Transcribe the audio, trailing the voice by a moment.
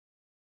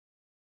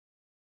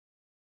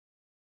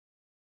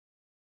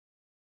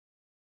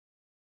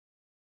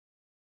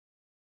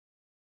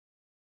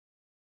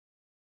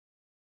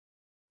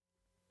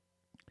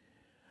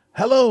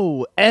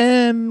Hello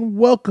and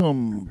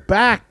welcome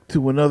back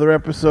to another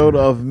episode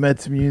of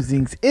Mets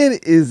Musings.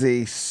 It is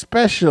a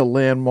special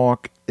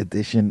landmark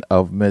edition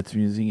of Mets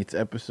Musing. It's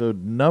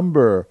episode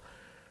number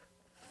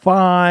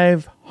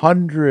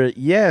 500.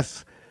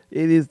 Yes,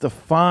 it is the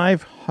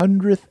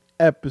 500th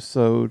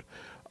episode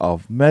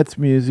of Mets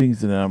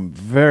Musings, and I'm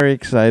very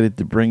excited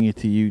to bring it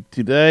to you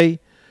today.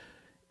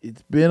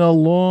 It's been a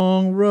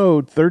long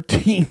road,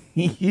 13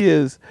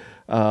 years,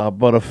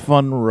 but a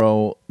fun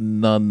road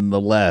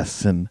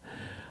nonetheless. And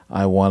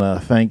I want to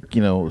thank,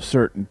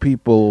 certain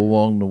people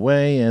along the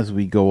way as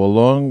we go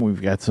along. We've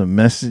got some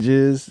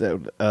messages that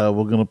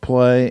we're going to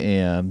play,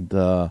 and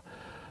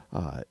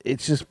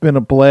it's just been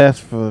a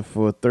blast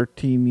for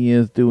 13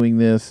 years doing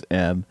this.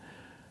 And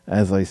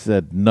as I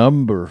said,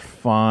 number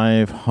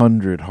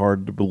 500,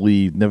 hard to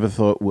believe. Never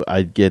thought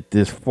I'd get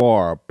this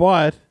far,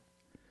 but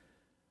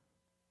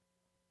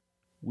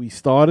we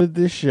started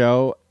this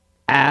show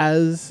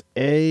as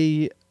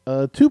a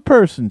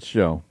two-person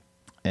show,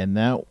 and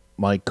now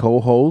my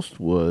co-host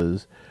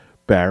was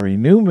Barry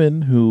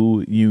Newman,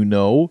 who you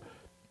know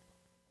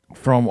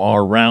from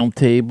our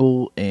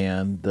roundtable,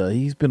 and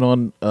he's been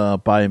on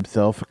by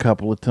himself a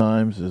couple of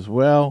times as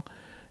well,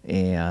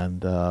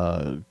 and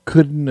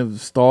couldn't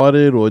have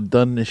started or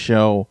done the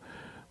show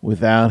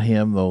without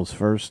him. Those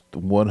first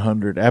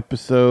 100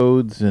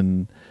 episodes,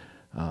 and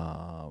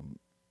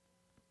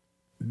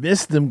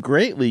missed him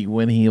greatly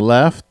when he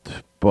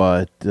left,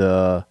 but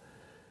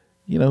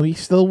he's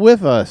still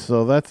with us,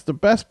 so that's the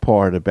best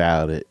part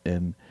about it.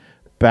 And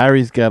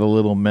Barry's got a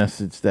little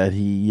message that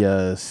he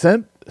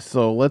sent,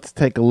 so let's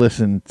take a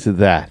listen to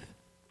that.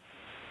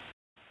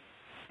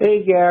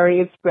 Hey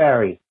Gary, it's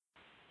Barry,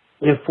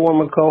 your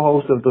former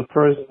co-host of the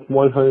first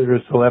 100 or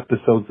so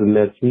episodes of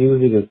Mets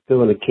Music and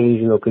still an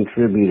occasional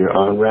contributor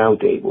on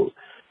Roundtables.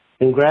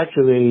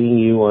 Congratulating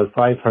you on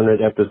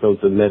 500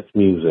 episodes of Mets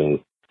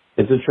Musing.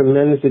 It's a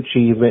tremendous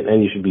achievement,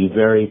 and you should be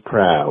very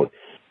proud.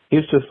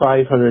 Here's to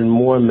 500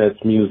 more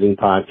Mets Musing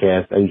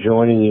podcasts and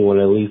joining you on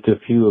at least a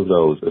few of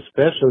those,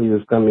 especially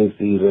this coming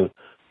season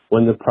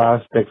when the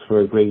prospects for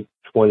a great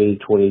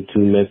 2022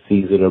 Mets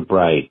season are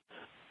bright.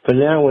 For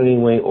now,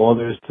 anyway, all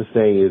there is to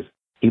say is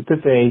keep the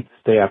faith,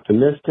 stay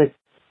optimistic,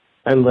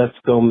 and let's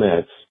go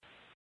Mets.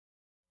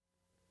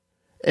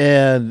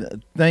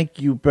 And thank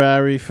you,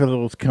 Barry, for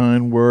those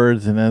kind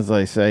words. And as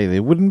I say,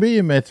 there wouldn't be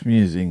a Mets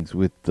Musings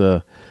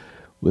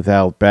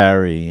without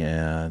Barry.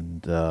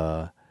 And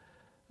the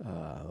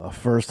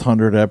first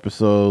 100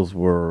 episodes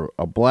were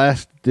a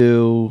blast to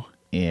do,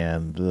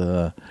 and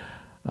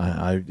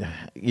I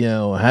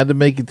had to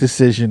make a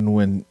decision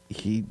when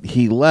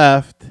he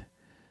left,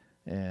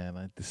 and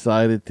I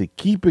decided to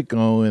keep it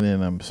going,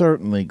 and I'm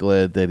certainly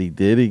glad that he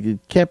did. He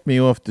kept me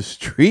off the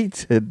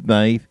streets at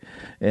night,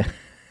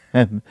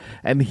 and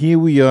here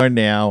we are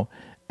now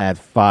at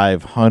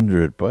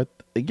 500. But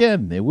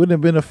again, it wouldn't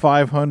have been a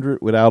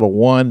 500 without a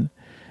one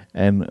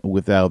and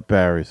without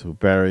Barry. So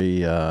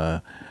Barry,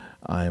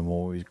 I'm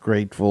always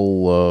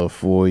grateful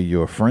for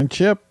your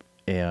friendship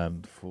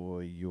and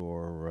for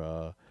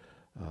your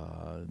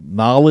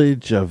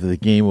knowledge of the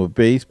game of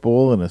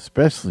baseball, and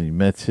especially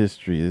Mets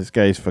history. This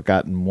guy's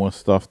forgotten more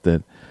stuff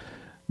that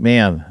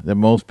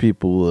most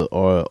people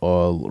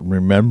are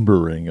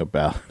remembering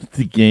about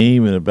the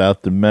game and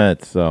about the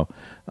Mets. So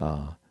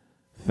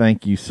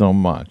thank you so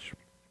much.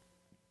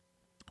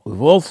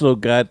 We've also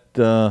got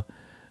a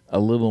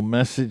little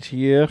message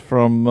here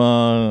from,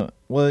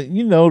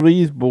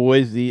 these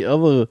boys, the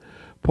other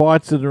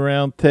parts of the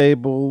round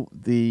table,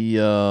 the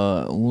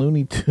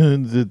Looney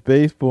Tunes at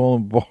Baseball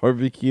and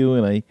Barbecue.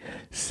 And I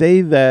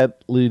say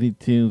that Looney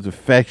Tunes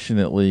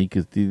affectionately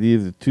because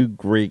these are two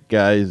great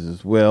guys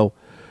as well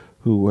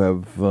who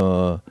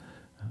have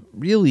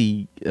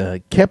really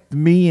kept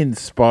me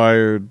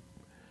inspired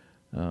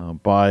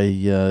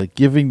by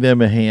giving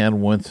them a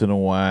hand once in a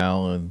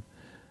while. And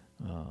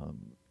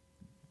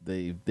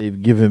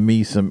they've given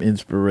me some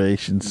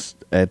inspirations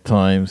at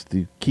times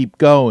to keep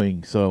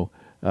going. So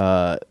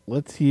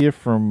let's hear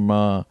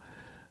from,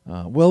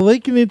 they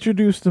can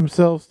introduce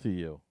themselves to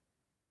you.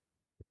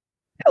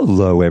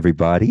 Hello,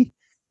 everybody.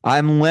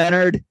 I'm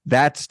Leonard.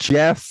 That's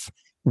Jeff.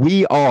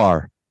 We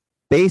are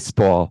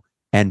Baseball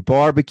and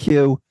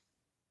Barbecue,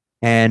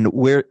 and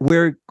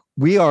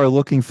we are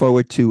looking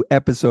forward to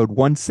episode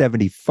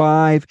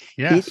 175.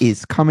 Yes. It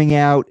is coming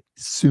out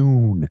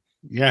soon.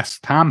 Yes,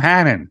 Tom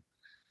Hannon.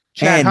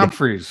 Chad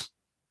Humphreys.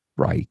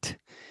 Right.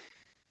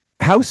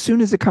 How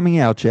soon is it coming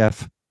out,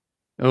 Jeff?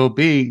 It'll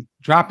be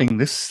dropping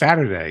this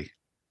Saturday,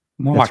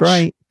 March That's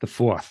right. the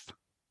 4th.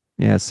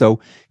 Yeah, so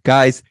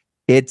guys,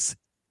 it's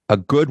a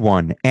good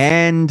one.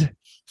 And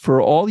for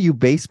all you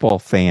baseball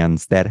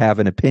fans that have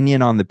an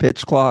opinion on the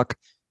pitch clock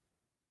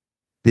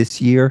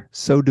this year,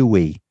 so do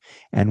we.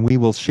 And we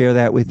will share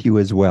that with you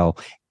as well.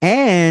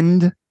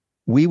 And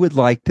we would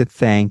like to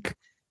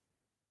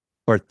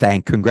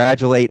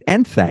congratulate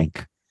and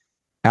thank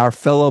our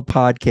fellow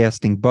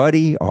podcasting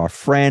buddy, our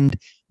friend,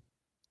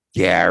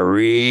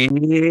 Gary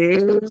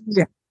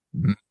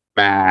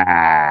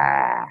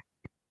Mack,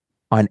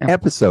 on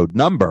episode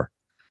number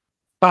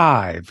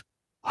 500.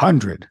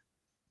 100.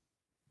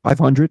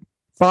 500?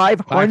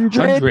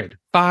 500?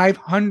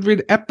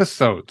 500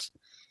 episodes.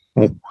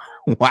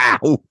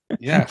 Wow.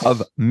 Yes.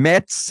 Of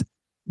Mets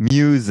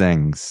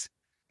musings.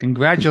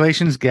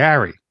 Congratulations,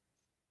 Gary.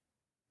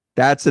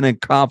 That's an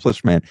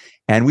accomplishment.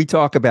 And we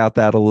talk about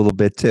that a little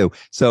bit too.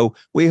 So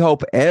we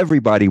hope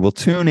everybody will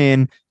tune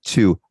in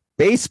to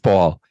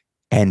Baseball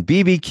and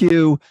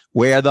BBQ,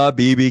 where the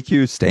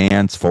BBQ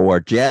stands for,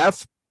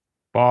 Jeff.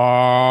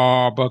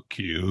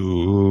 Barbecue.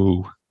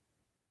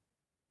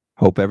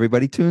 Hope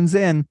everybody tunes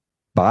in.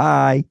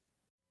 Bye.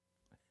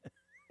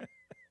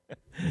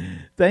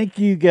 Thank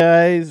you,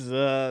 guys.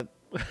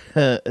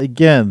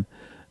 Again,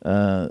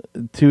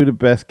 two of the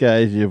best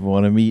guys you ever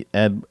want to meet.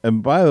 And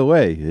by the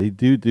way, they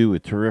do a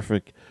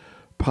terrific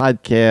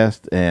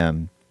podcast.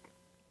 And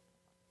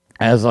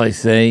as I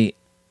say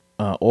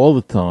all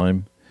the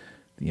time,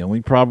 the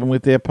only problem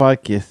with their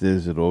podcast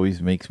is it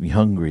always makes me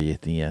hungry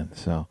at the end.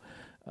 So,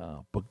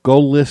 but go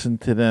listen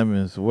to them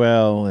as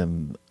well.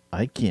 And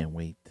I can't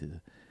wait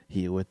to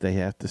hear what they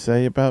have to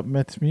say about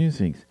Mets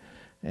Musings.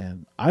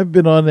 And I've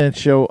been on that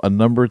show a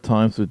number of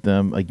times with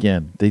them.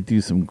 Again, they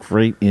do some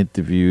great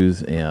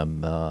interviews,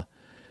 and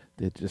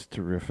they're just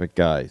terrific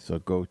guys. So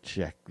go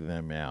check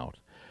them out.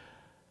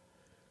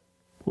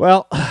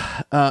 Well,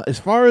 as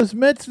far as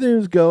Mets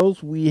news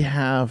goes, we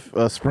have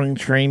spring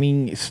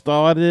training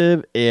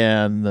started,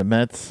 and the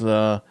Mets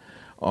are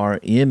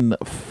in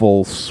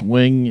full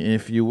swing,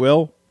 if you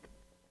will.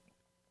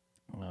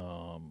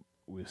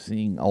 We're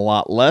seeing a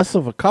lot less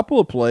of a couple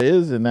of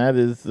players, and that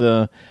is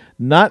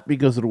not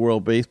because of the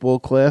World Baseball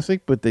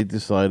Classic, but they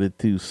decided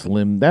to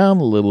slim down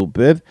a little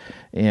bit.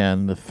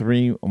 And the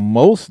three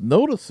most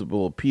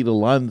noticeable, Pete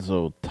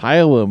Alonso,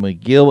 Tyler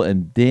McGill,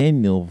 and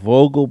Daniel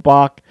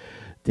Vogelbach.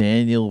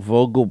 Daniel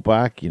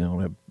Vogelbach,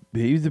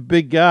 he's a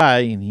big guy,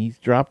 and he's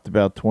dropped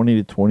about 20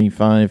 to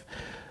 25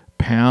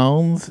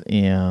 pounds,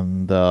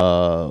 and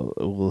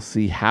we'll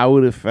see how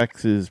it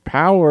affects his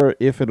power,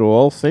 if at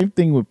all. Same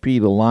thing with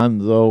Pete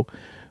Alonso,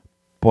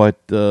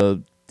 but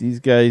these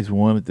guys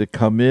wanted to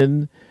come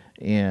in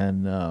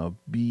and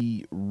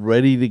be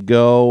ready to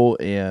go,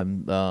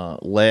 and now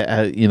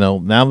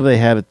that they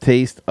had a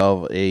taste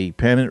of a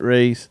pennant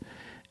race,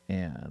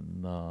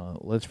 and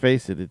let's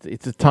face it,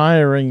 it's a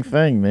tiring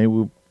thing. They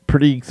were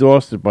pretty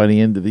exhausted by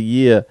the end of the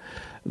year.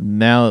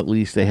 Now at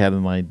least they had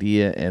an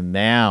idea, and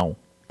now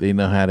they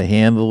know how to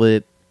handle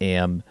it,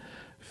 and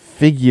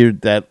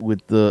figured that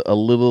with a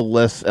little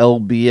less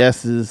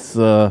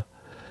LBSs,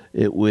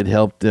 it would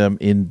help them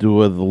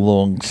endure the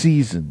long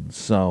season.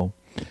 So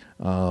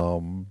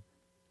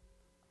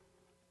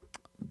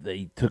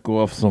they took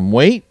off some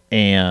weight,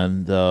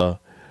 and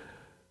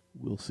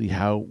we'll see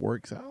how it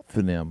works out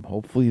for them.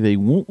 Hopefully they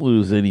won't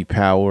lose any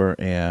power,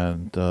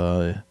 and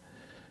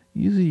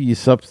usually you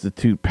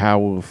substitute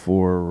power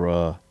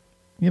for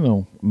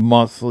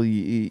muscle.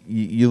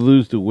 You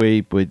lose the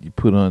weight, but you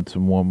put on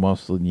some more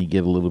muscle and you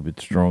get a little bit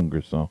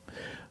stronger. So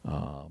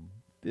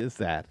there's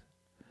that.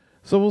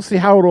 So we'll see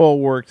how it all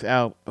works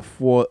out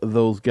for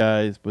those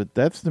guys. But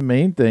that's the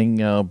main thing.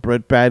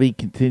 Brett Baty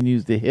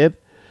continues to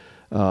hit.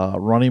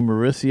 Ronnie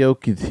Mauricio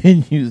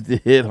continues to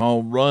hit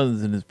home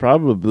runs, and has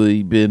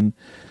probably been,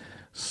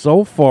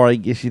 so far, I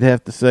guess you'd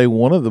have to say,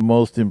 one of the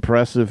most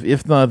impressive,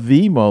 if not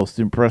the most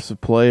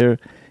impressive player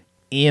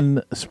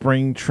in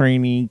spring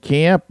training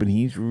camp, and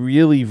he's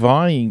really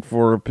vying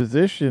for a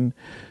position.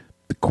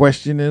 The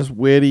question is,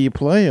 where do you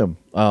play him?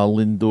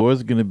 Lindor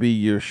is going to be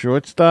your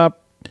shortstop.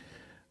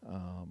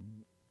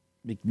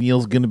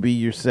 McNeil's going to be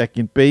your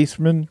second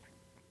baseman.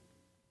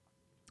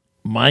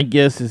 My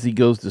guess is he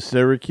goes to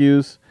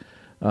Syracuse.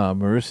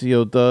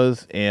 Mauricio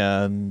does,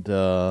 and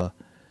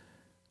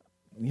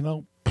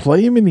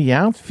play him in the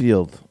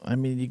outfield. I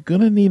mean, you're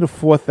going to need a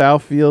fourth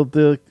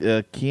outfielder.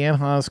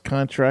 Canha's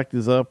contract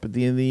is up at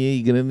the end of the year.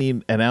 You're going to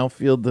need an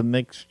outfielder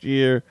next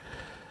year.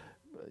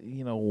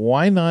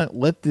 Why not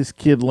let this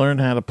kid learn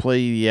how to play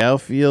the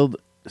outfield,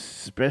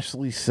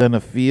 especially center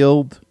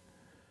field?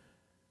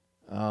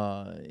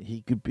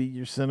 He could be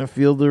your center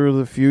fielder of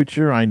the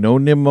future. I know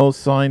Nimmo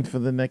signed for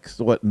the next,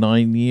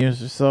 9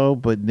 years or so,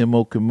 but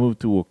Nimmo can move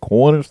to a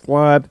corner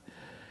slot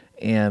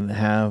and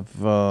have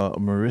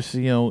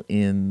Mauricio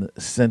in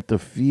center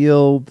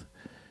field.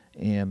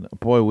 And,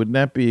 boy, wouldn't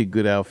that be a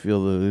good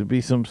outfielder? There'd be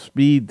some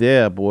speed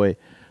there, boy.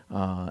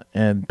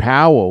 And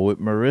power with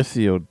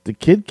Mauricio. The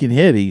kid can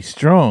hit. He's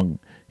strong.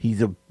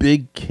 He's a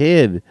big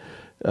kid.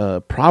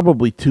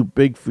 Probably too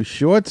big for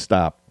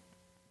shortstop.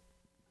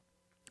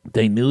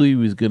 They knew he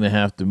was going to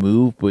have to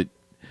move, but,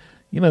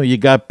 you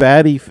got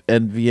Batty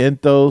and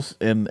Vientos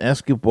and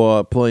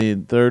Escobar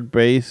playing third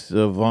base,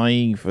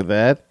 vying for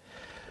that.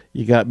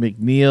 You got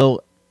McNeil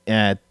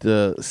at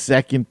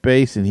second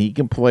base, and he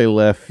can play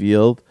left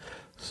field.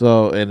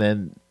 So, and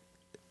then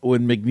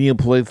when McNeil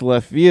plays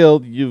left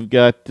field, you've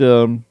got,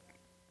 McNeil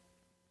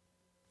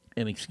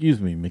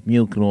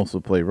can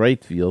also play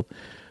right field,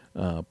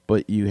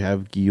 but you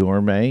have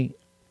Guillorme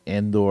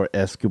and/or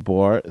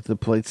Escobar to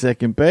play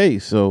second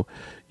base. So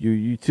your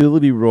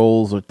utility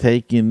roles are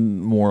taken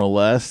more or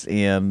less,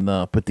 and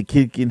but the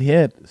kid can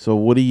hit. So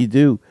what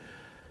do?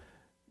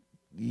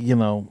 you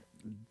know,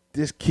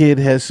 this kid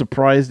has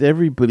surprised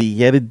everybody.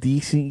 He had a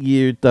decent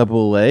year at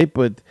Double A,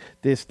 but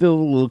they're still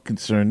a little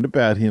concerned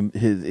about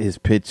his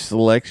pitch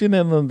selection,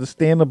 and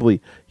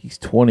understandably, he's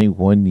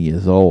 21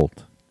 years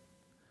old.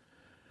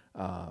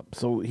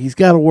 So he's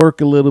got to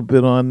work a little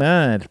bit on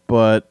that.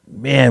 But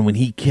man, when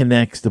he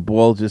connects, the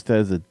ball just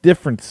has a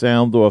different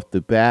sound off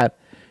the bat,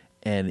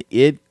 and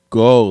it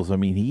goes. I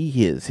mean, he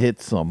has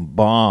hit some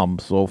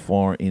bombs so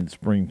far in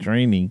spring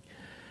training,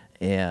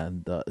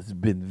 and it's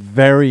been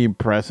very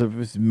impressive.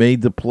 He's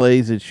made the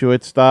plays at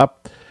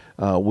shortstop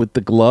with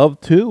the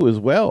glove too, as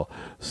well.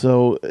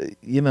 So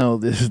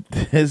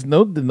there's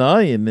no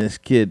denying this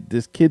kid.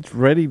 This kid's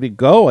ready to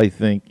go, I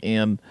think,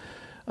 and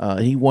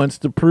he wants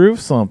to prove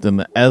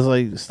something. As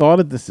I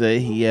started to say,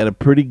 he had a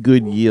pretty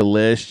good year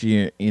last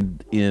year in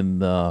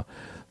the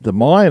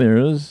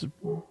minors,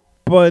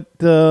 but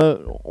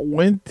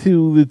went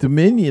to the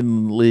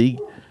Dominion League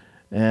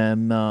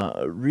and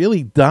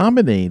really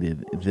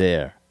dominated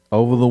there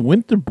over the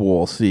winter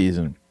ball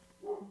season.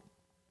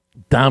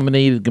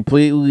 Dominated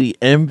completely,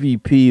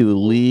 MVP of the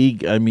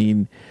league. I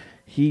mean,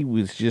 he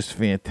was just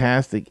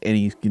fantastic, and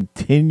he's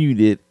continued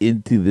it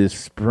into this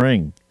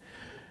spring.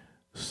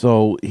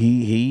 So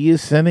he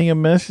is sending a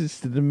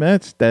message to the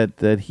Mets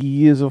that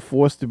he is a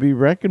force to be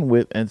reckoned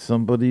with and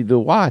somebody to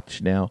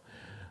watch. Now,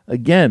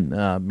 again,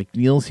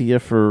 McNeil's here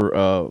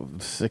for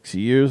 6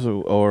 years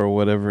or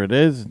whatever it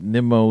is.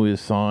 Nimmo is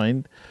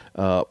signed.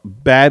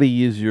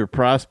 Batty is your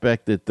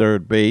prospect at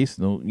third base.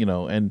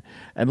 And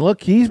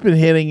look, he's been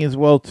hitting as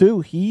well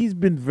too. He's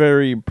been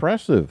very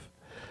impressive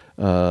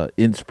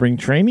in spring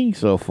training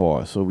so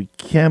far. So we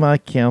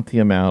cannot count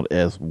him out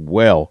as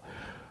well.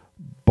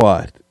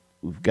 But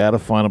we've got to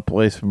find a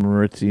place for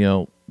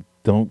Maurizio.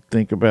 Don't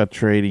think about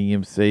trading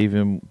him. Save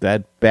him.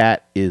 That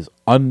bat is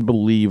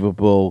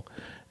unbelievable.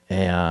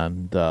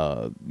 And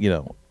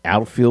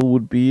outfield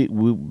would be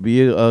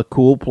a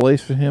cool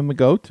place for him to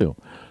go to.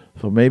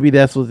 So maybe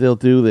that's what they'll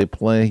do. They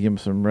play him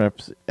some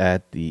reps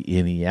in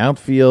the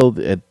outfield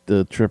at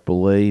the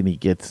AAA, and he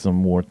gets some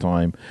more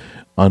time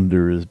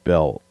under his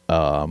belt.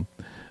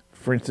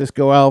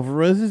 Francisco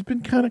Alvarez has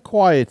been kind of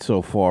quiet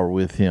so far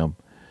with him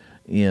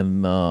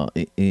in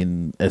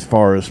as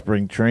far as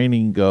spring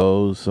training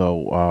goes.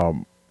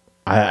 So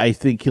I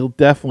think he'll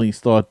definitely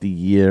start the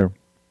year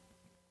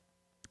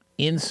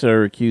in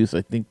Syracuse.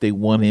 I think they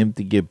want him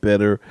to get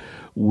better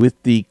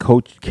with the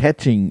coach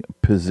catching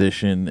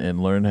position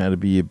and learn how to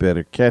be a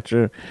better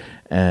catcher.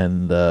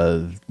 And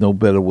no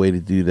better way to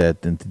do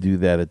that than to do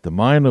that at the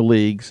minor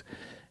leagues.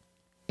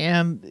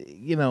 And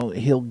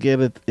he'll get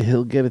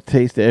a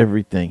taste of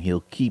everything.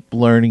 He'll keep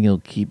learning.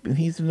 And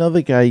he's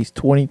another guy. He's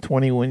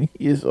 21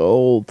 years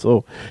old,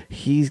 so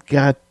he's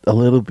got a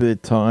little bit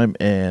of time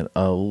and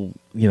a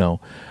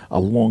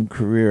long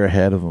career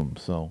ahead of him.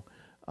 So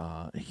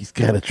he's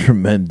got a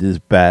tremendous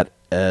bat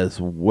as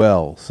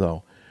well.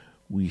 So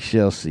we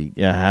shall see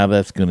how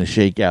that's going to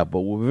shake out. But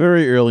we're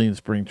very early in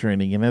spring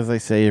training, and as I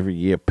say every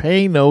year,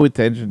 pay no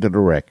attention to the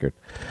record.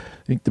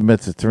 I think the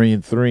Mets are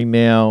 3-3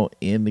 now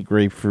in the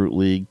Grapefruit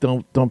League.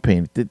 Don't pay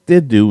it.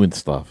 They're doing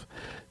stuff.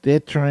 They're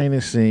trying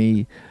to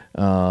see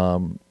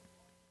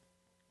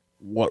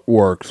what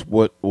works,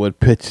 what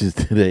pitches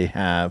do they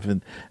have,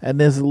 and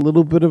there's a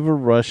little bit of a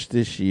rush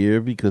this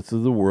year because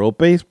of the World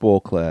Baseball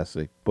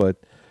Classic. But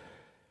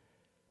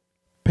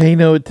pay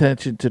no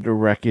attention to the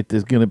record.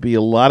 There's going to be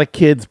a lot of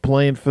kids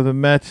playing for the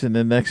Mets in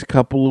the next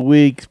couple of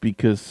weeks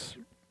because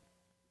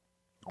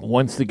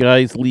once the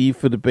guys leave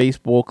for the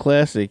Baseball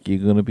Classic,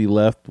 you're going to be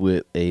left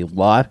with a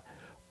lot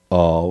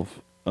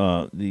of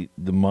the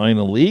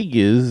minor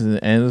leaguers,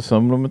 and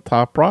some of them are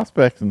top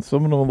prospects, and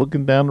some of them are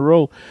looking down the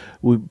road.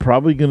 We're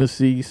probably going to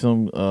see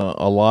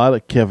a lot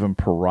of Kevin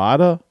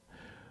Parada,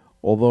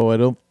 although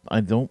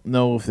I don't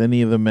know if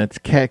any of the Mets'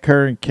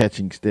 current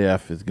catching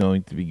staff is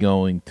going to be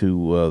going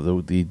to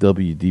the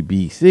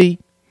WDBC,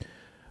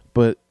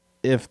 but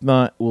if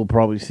not, we'll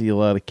probably see a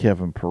lot of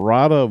Kevin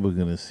Parada. We're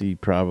going to see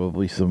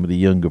probably some of the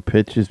younger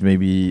pitchers,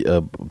 maybe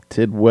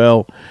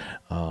Tidwell.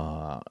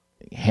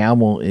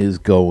 Hamill is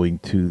going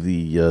to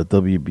the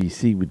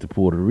WBC with the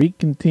Puerto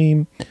Rican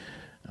team.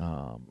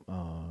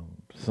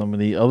 Some of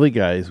the other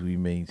guys we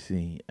may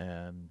see.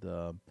 And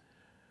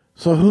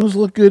so who's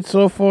looked good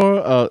so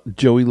far?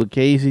 Joey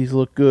Lucchese's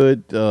looked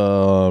good.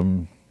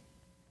 Can't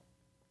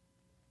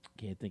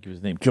think of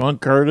his name. John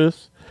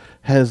Curtis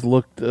has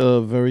looked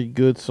very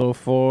good so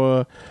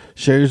far.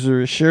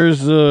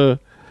 Scherzer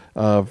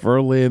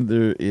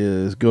Verlander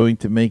is going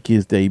to make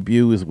his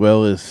debut, as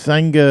well as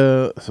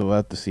Senga, so we'll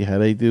have to see how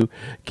they do.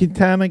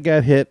 Quintana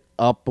got hit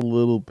up a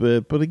little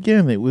bit, but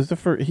again, it was the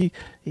first.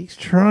 He's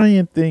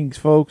trying things,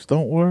 folks.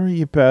 Don't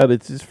worry about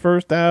it. It's his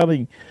first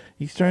outing.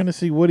 He's trying to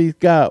see what he's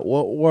got,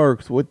 what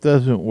works, what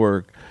doesn't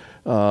work.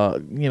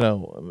 Maybe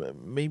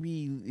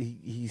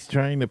he's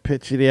trying to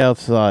pitch to the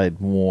outside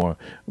more.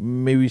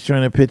 Maybe he's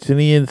trying to pitch to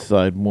the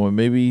inside more.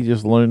 Maybe he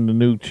just learned a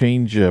new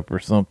changeup or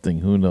something.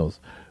 Who knows?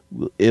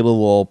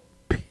 It'll all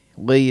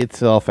lay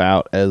itself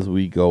out as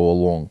we go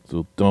along.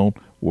 So don't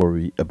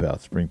worry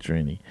about spring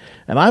training.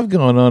 And I've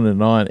gone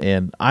on,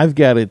 and I've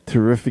got a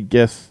terrific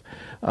guest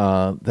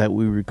that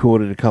we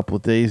recorded a couple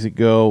of days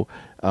ago.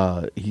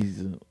 He's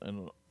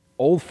an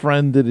old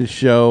friend of the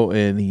show,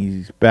 and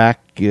he's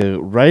back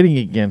writing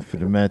again for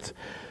the Mets.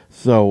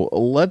 So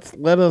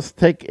let us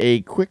take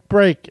a quick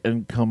break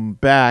and come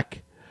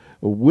back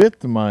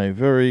with my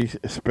very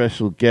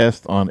special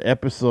guest on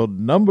episode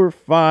number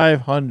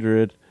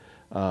 500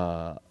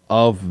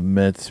 of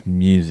Mets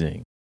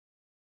Musing.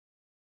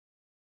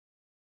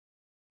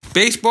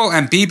 Baseball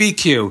and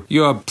BBQ,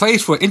 your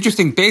place for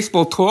interesting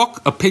baseball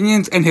talk,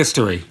 opinions, and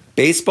history.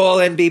 Baseball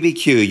and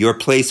BBQ, your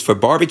place for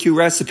barbecue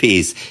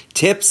recipes,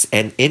 tips,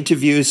 and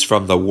interviews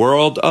from the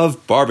world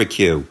of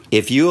barbecue.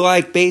 If you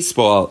like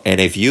baseball and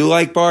if you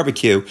like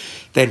barbecue,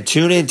 then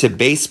tune in to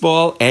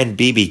Baseball and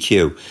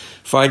BBQ.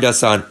 Find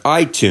us on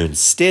iTunes,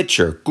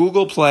 Stitcher,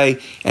 Google Play,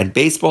 and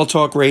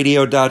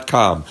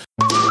BaseballTalkRadio.com.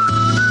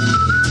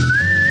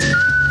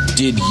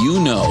 Did you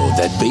know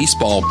that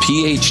Baseball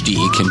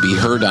PhD can be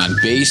heard on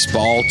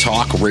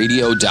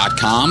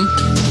BaseballTalkRadio.com?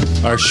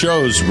 Our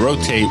shows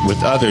rotate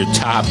with other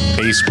top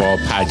baseball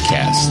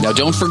podcasts. Now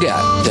don't forget,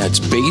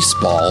 that's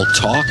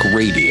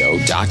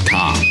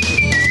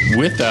BaseballTalkRadio.com.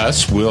 With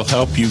us, we'll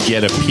help you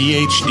get a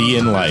PhD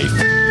in life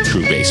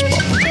through baseball.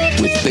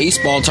 With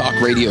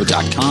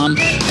BaseballTalkRadio.com,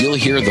 you'll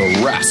hear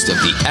the rest of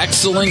the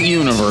excellent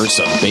universe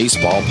of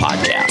baseball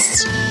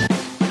podcasts.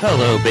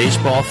 Hello,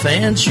 baseball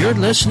fans. You're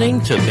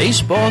listening to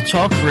Baseball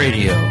Talk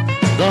Radio,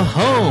 the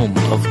home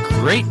of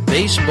great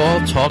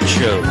baseball talk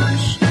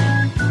shows.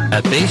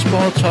 At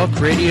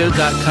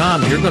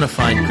BaseballTalkRadio.com, you're going to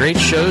find great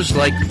shows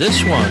like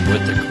this one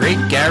with the great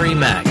Gary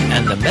Mack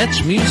and the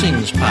Mets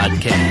Musings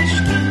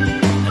podcast.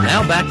 And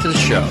now back to the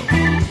show.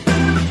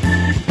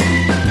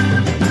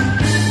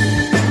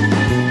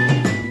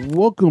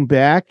 Welcome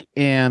back,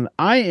 and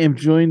I am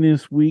joined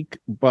this week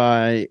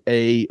by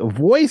a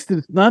voice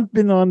that's not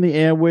been on the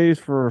airwaves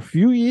for a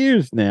few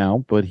years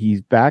now, but he's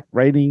back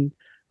writing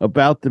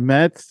about the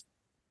Mets,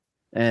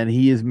 and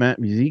he is Matt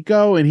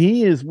Musico, and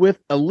he is with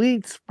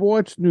Elite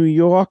Sports New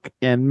York.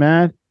 And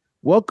Matt,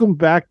 welcome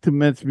back to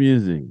Mets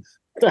Musings.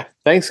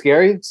 Thanks,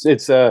 Gary.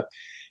 It's a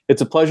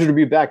pleasure to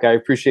be back. I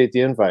appreciate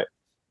the invite.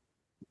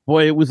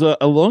 Boy, it was a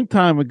long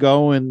time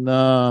ago, and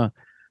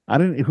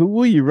who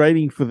were you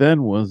writing for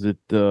then? Was it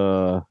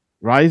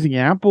Rising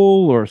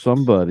Apple or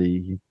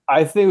somebody?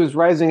 I think it was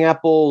Rising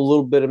Apple, a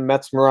little bit of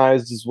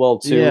Metsmerized as well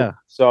too. Yeah.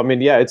 So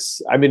it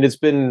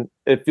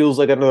feels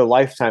like another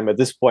lifetime at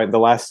this point. The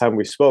last time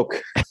we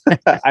spoke,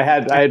 I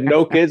had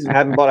no kids and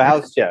hadn't bought a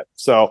house yet.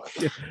 So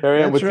there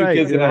I am with two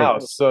kids in a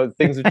house. So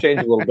things have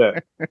changed a little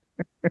bit.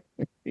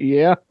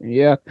 Yeah.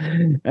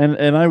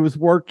 And I was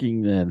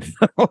working then.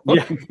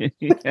 Yeah.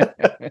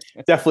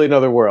 Definitely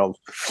another world.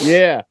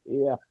 Yeah.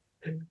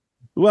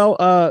 Well,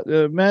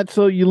 Matt,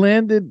 so you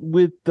landed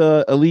with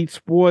Elite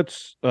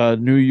Sports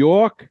New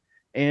York,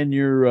 and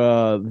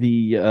you're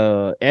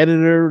the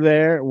editor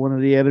there, one of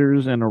the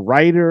editors, and a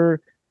writer.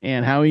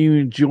 And how are you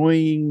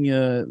enjoying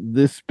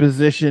this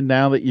position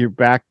now that you're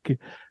back?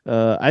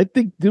 I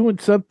think doing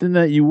something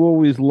that you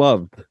always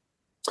loved.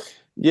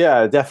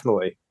 Yeah,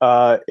 definitely.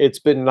 It's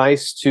been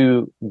nice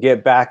to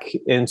get back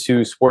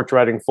into sports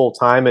writing full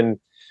time and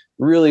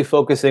really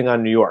focusing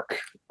on New York.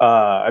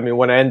 When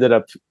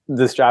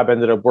this job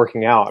ended up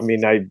working out,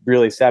 I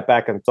really sat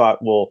back and thought,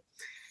 well,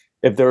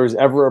 if there was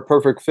ever a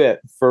perfect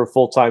fit for a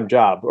full-time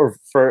job or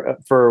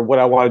for what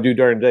I want to do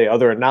during the day,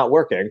 other than not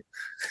working,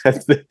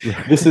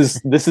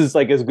 this is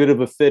like as good of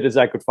a fit as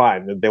I could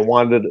find. They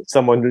wanted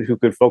someone who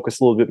could focus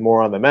a little bit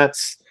more on the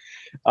Mets.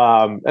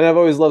 And I've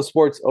always loved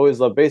sports, always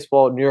loved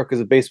baseball. New York is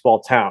a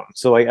baseball town.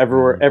 So like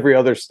every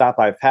other stop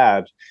I've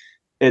had,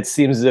 it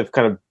seems as if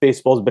kind of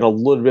baseball has been a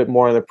little bit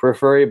more on the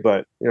periphery,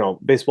 but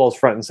baseball is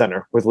front and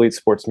center with Elite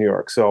Sports New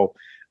York. So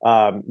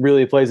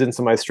really plays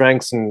into my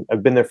strengths, and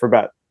I've been there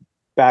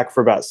back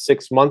for about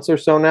 6 months or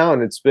so now,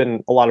 and it's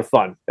been a lot of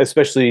fun,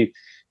 especially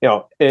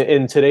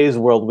in today's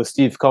world with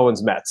Steve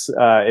Cohen's Mets.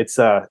 It's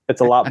a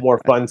lot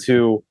more fun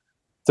to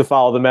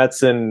follow the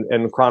Mets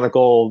and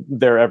chronicle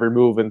their every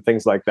move and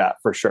things like that,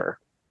 for sure.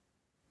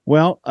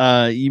 Well,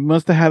 you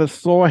must have had a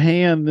sore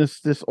hand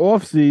this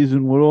off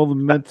season with all the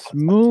Mets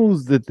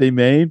moves that they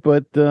made,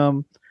 but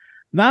they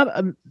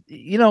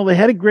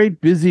had a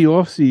great busy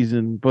off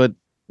season, but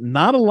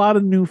not a lot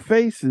of new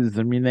faces.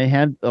 They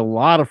had a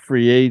lot of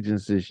free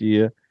agents this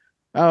year.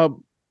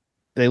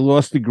 They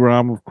lost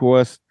DeGrom, of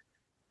course.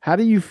 How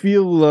do you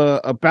feel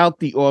about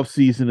the off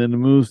season and the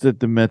moves that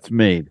the Mets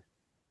made?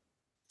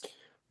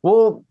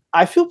 Well,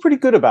 I feel pretty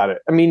good about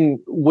it.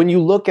 When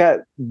you look at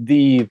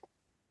the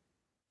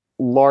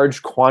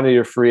large quantity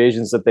of free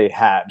agents that they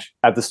had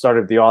at the start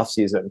of the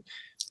offseason,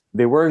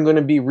 they weren't going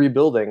to be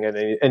rebuilding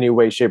in any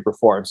way, shape, or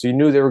form. So you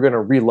knew they were going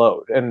to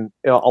reload. And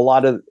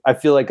I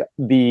feel like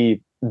the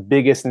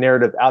biggest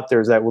narrative out there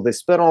is that, well, they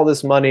spent all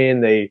this money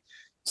and they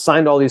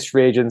signed all these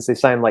free agents. They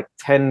signed like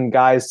 10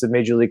 guys to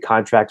major league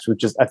contracts,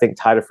 which is, I think,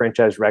 tied a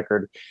franchise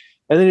record.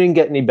 And they didn't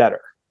get any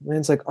better. And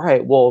it's like, all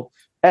right, well,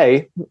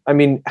 you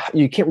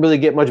can't really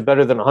get much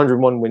better than a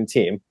 101 win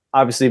team.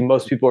 obviously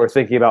most people are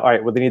thinking about, all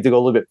right, well, they need to go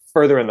a little bit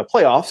further in the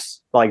playoffs,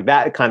 like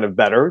that kind of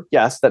better.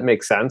 Yes, that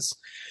makes sense.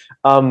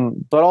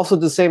 But also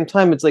at the same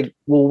time, it's like,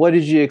 well, what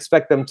did you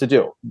expect them to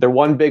do? Their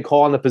one big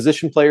hole on the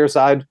position player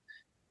side,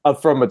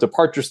 from a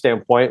departure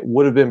standpoint,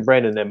 would have been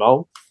Brandon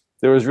Nimmo.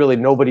 There was really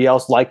nobody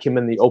else like him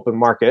in the open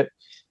market.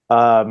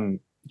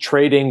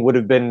 Trading would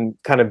have been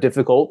kind of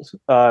difficult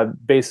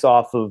based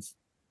off of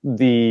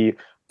the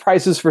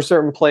prices for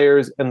certain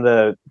players and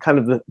the kind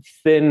of the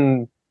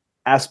thin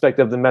aspect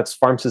of the Mets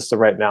farm system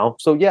right now.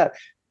 So yeah,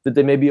 did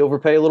they maybe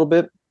overpay a little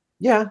bit?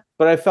 Yeah,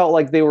 but I felt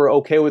like they were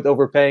okay with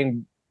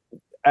overpaying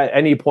at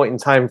any point in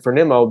time for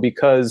Nimmo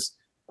because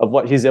of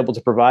what he's able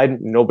to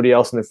provide. Nobody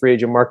else in the free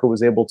agent market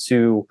was able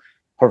to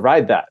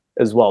provide that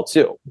as well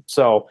too.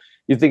 So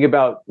you think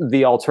about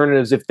the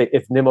alternatives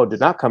if Nimmo did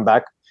not come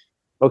back.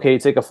 Okay, you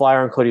take a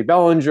flyer on Cody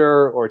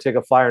Bellinger or take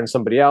a flyer on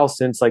somebody else,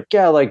 and it's like,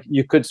 yeah, like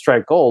you could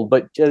strike gold,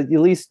 but at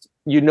least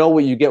you know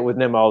what you get with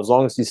Nimmo as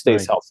long as he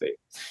stays healthy.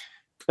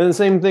 And the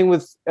same thing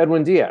with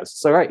Edwin Diaz.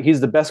 It's all right,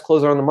 he's the best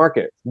closer on the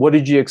market. What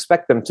did you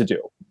expect them to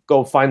do?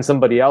 Go find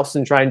somebody else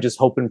and try and just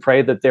hope and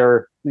pray that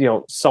they're,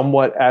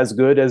 somewhat as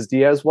good as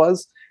Diaz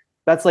was?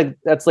 That's like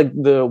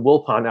the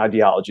Wilpon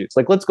ideology. It's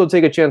like, let's go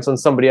take a chance on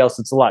somebody else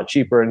that's a lot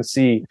cheaper and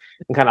see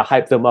and kind of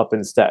hype them up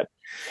instead.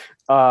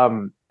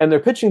 And their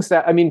pitching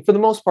staff, I mean, for the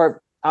most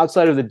part,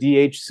 outside of the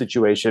DH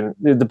situation,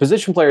 the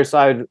position player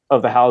side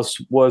of the house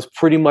was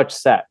pretty much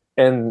set.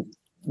 And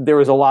there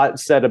was a lot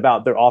said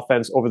about their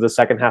offense over the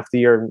second half of the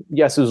year.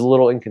 Yes, it was a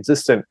little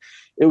inconsistent.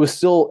 It was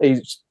still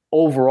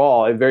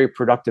overall a very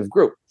productive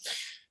group.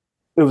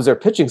 It was their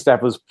pitching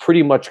staff was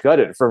pretty much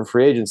gutted from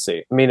free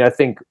agency. I mean, I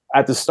think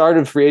at the start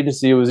of free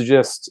agency, it was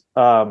just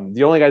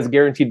the only guys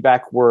guaranteed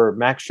back were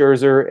Max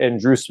Scherzer and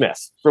Drew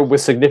Smith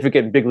with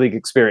significant big league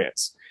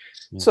experience.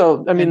 Yeah.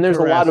 So, I mean, and there's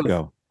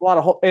Carrasco. a lot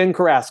of and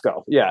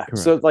Carrasco. Yeah. Correct.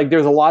 So like,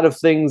 there's a lot of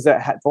things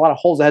a lot of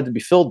holes that had to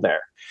be filled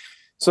there.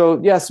 So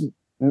yes,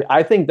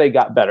 I think they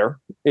got better.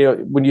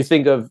 When you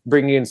think of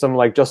bringing in someone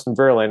like Justin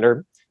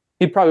Verlander,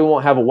 he probably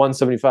won't have a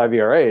 1.75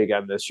 ERA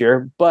again this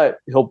year, but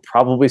he'll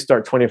probably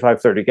start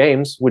 25, 30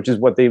 games, which is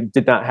what they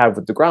did not have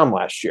with DeGrom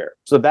last year.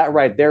 So that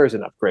right there is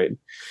an upgrade.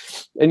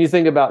 And you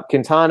think about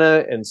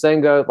Quintana and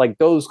Senga, like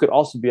those could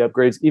also be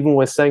upgrades, even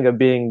with Senga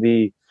being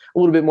a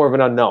little bit more of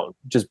an unknown,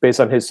 just based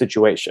on his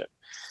situation.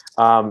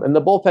 And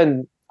the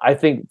bullpen, I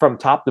think from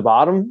top to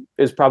bottom,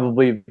 is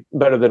probably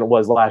better than it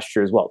was last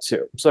year as well,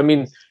 too. So, I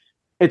mean,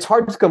 it's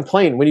hard to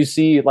complain when you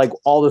see like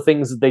all the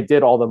things that they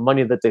did, all the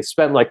money that they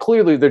spent. Like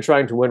clearly they're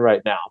trying to win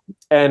right now.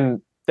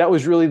 And that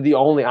was really the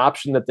only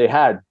option that they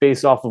had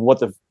based off of what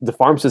the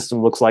farm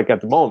system looks like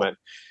at the moment.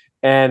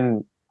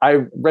 And I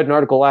read an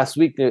article last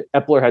week that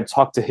Epler had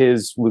talked to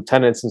his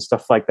lieutenants and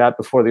stuff like that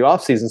before the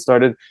offseason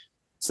started,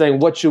 saying,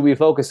 what should we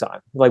focus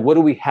on? Like, what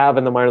do we have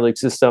in the minor league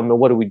system and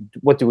what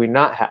do we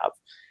not have?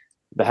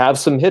 They have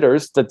some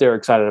hitters that they're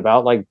excited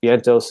about, like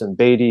Vientos and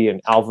Beatty and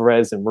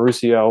Alvarez and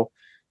Mauricio.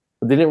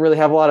 But they didn't really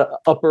have a lot of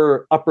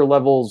upper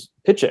levels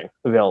pitching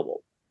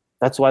available.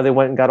 That's why they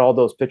went and got all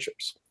those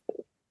pitchers.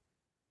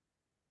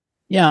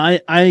 Yeah,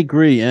 I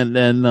agree. And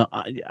then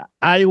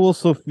I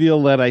also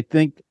feel that I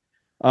think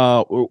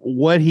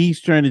what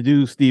he's trying to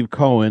do, Steve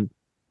Cohen,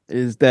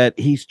 is that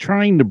he's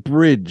trying to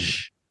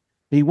bridge.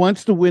 He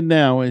wants to win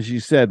now, as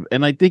you said,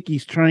 and I think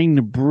he's trying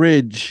to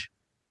bridge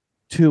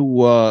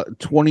to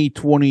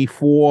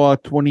 2024,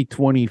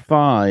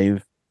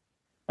 2025,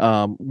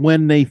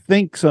 when they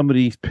think some of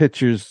these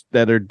pitchers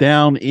that are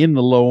down in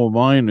the lower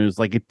minors,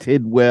 like a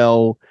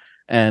Tidwell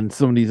and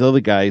some of these other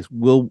guys,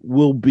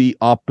 will be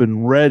up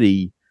and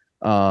ready.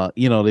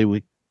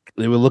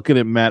 They were looking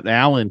at Matt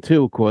Allen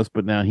too, of course,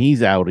 but now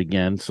he's out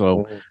again.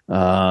 So,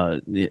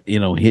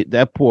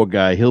 that poor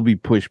guy, he'll be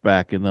pushed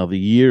back another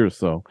year or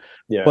so.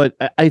 Yeah. But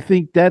I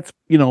think that's,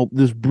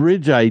 this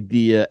bridge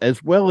idea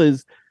as well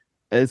as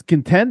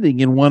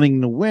contending and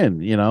wanting to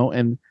win,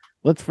 and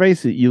let's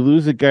face it, you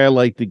lose a guy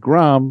like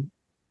DeGrom,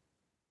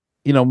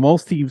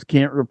 most teams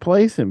can't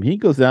replace him. He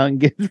goes out and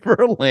gets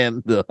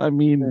Verlander. I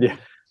mean, yeah.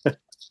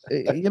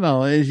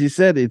 As you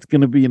said, it's going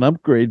to be an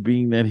upgrade,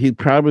 being that he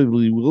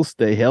probably will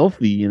stay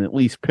healthy and at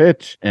least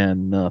pitch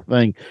and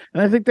thing.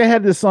 And I think they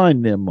had to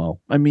sign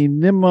Nimmo. I mean,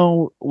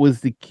 Nimmo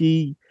was the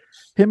key.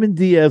 Him and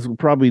Diaz were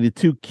probably the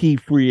two key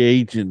free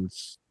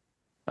agents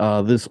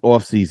this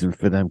offseason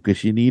for them,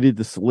 because you needed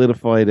to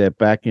solidify that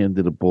back end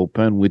of the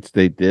bullpen, which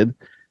they did.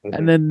 Mm-hmm.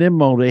 And then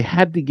Nimmo, they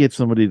had to get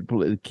somebody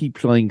to keep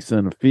playing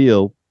center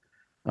field.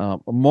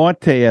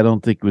 Marte, I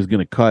don't think was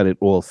going to cut it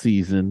all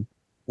season.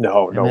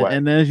 No way.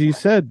 And as you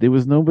said, there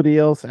was nobody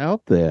else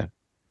out there.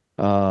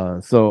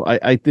 So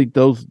I think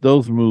those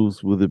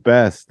moves were the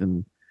best.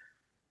 And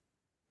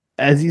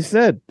as you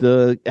said,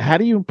 how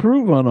do you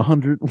improve on a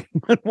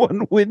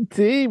 101 win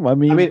team? I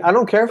mean, I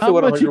don't care if they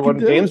win 101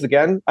 games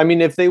again. I mean,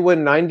 if they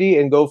win 90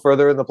 and go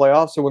further in the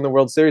playoffs or win the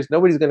World Series,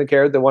 nobody's going to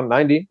care if they won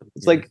 90.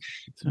 It's like,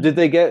 are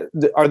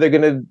they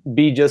going to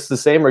be just the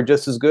same or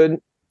just as good?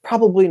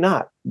 Probably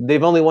not.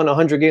 They've only won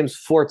 100 games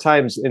 4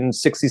 times in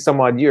 60 some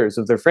odd years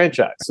of their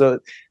franchise. So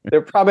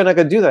they're probably not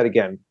going to do that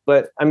again.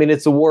 But I mean,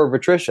 it's a war of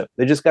attrition.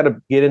 They just got to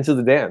get into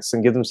the dance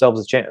and give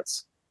themselves a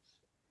chance.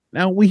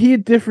 Now, we hear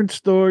different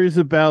stories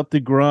about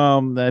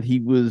DeGrom, that he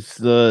was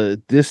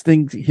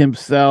distancing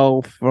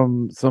himself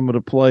from some of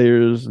the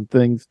players and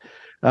things.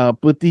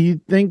 But do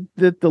you think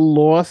that the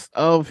loss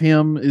of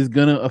him is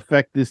going to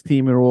affect this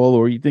team at all,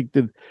 or you think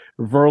that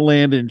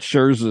Verlander and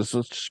Scherzer are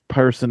such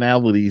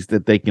personalities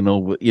that they can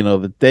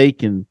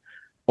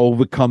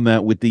overcome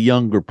that with the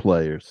younger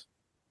players?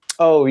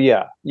 Oh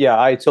yeah,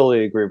 I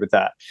totally agree with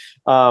that.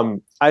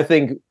 I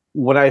think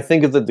when I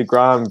think of the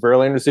DeGrom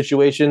Verlander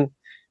situation,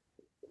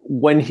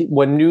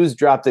 when news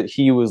dropped that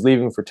he was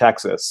leaving for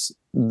Texas,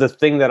 the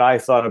thing that I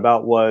thought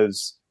about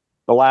was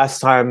the last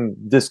time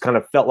this kind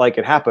of felt like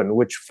it happened,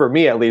 which for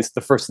me, at least,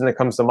 the first thing that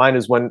comes to mind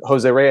is when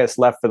Jose Reyes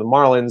left for the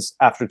Marlins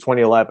after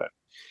 2011.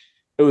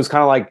 It was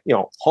kind of like,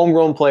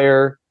 homegrown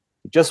player,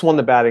 just won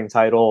the batting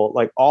title,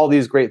 like all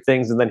these great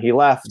things. And then he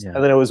left. Yeah.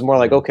 And then it was more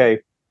like, okay,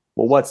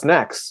 well, what's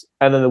next?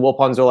 And then the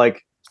Wilpons are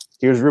like,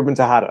 here's Ruben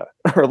Tejada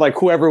or like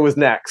whoever was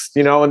next,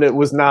 and it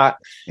was not,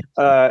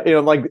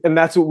 and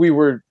that's what we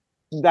were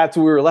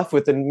left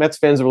with. And Mets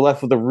fans were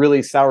left with a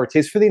really sour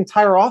taste for the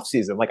entire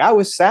offseason. Like, I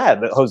was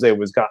sad that Jose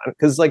was gone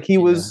because like he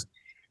was,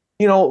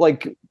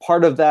 like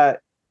part of that,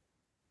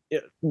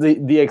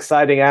 the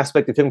exciting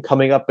aspect of him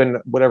coming up in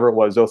whatever it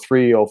was,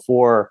 03,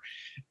 04.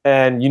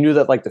 And you knew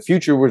that like the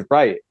future was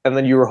Wright. And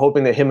then you were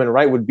hoping that him and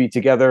Wright would be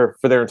together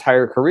for their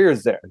entire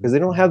careers there because they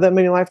don't have that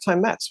many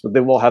lifetime Mets, but they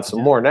will have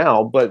some more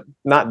now, but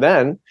not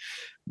then.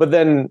 But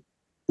then,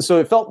 so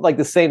it felt like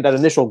the same, that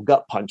initial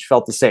gut punch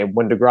felt the same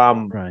when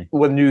DeGrom,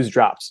 when news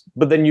drops.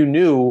 But then you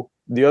knew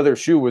the other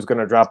shoe was going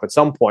to drop at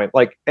some point.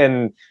 Like,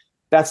 and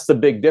that's the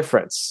big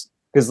difference.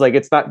 Because like,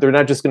 they're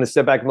not just going to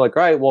sit back and be like,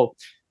 all right, well,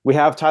 we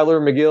have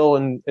Tyler McGill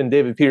and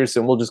David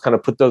Peterson. We'll just kind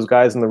of put those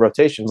guys in the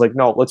rotations. Like,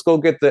 no, let's go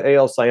get the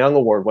AL Cy Young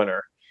Award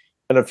winner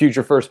and a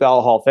future first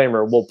ballot Hall of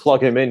Famer. We'll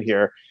plug him in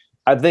here.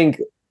 I think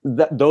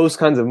that those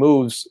kinds of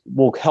moves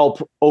will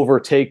help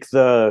overtake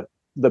the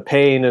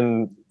pain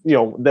and,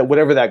 that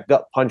whatever that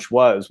gut punch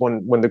was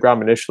when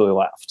DeGrom initially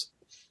left.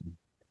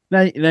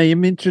 Now you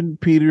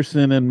mentioned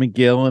Peterson and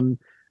McGill,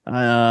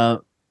 and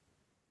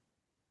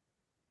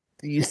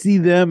do you see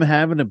them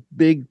having a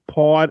big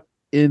part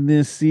in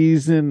this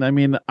season? I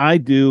mean, I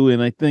do,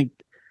 and I think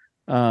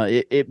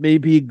it may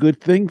be a good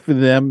thing for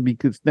them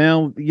because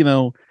now,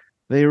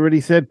 they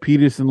already said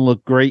Peterson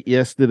looked great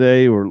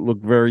yesterday or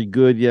looked very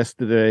good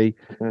yesterday.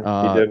 He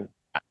did.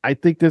 I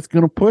think that's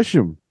going to push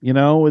him.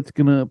 It's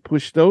going to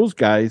push those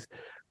guys.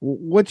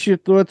 What's your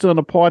thoughts on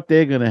the part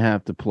they're going to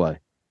have to play?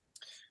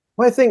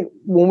 Well, I think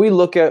when we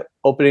look at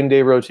opening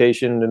day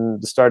rotation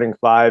and the starting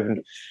five,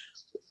 and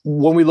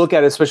when we look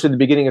at it, especially at the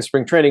beginning of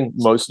spring training,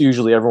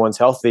 usually everyone's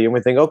healthy, and we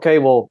think, okay,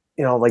 well,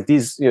 like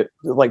these,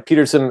 like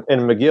Peterson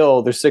and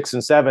McGill, they're 6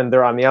 and 7,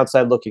 they're on the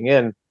outside looking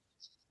in.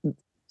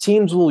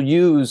 Teams will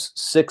use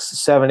 6,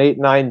 7, 8,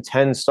 9,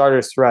 10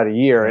 starters throughout a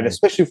year, and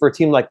especially for a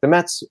team like the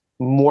Mets,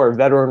 more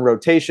veteran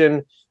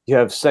rotation. You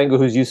have Senga,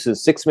 who's used to the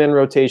 6-man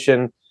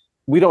rotation.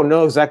 We don't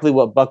know exactly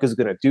what Buck is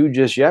going to do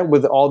just yet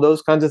with all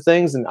those kinds of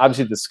things. And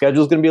obviously the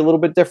schedule is going to be a little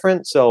bit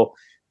different. So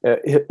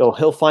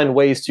he'll find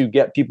ways to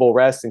get people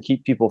rest and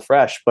keep people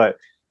fresh. But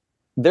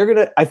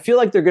I feel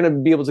like they're going to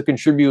be able to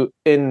contribute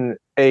in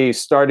a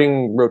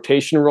starting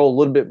rotation role a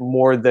little bit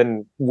more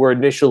than we're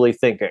initially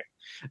thinking,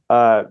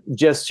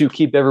 just to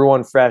keep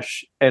everyone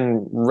fresh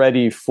and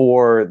ready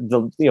for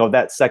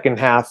that second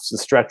half, the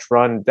stretch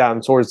run down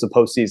towards the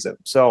postseason.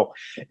 So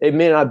it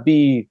may not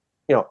be,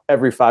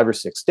 every 5 or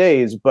 6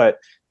 days, but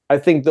I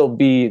think they'll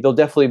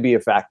definitely be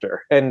a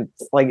factor. And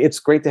like, it's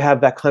great to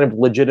have that kind of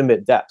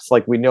legitimate depth.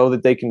 Like, we know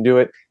that they can do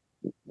it,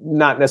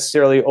 not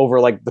necessarily over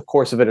like the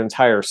course of an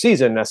entire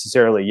season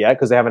necessarily yet,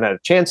 because they haven't had a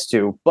chance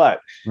to, but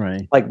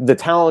like the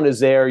talent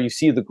is there. You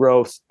see the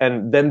growth,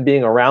 and them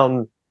being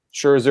around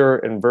Scherzer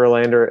and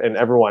Verlander and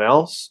everyone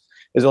else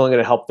is only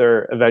going to help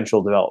their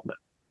eventual development.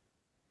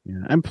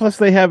 Yeah. And plus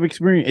they have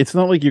experience. It's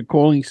not like you're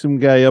calling some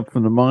guy up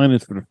from the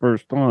minors for the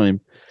first time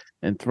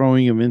and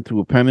throwing him into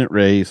a pennant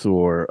race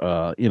or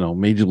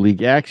major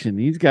league action.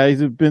 These guys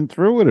have been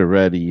through it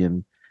already,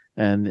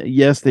 and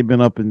yes, they've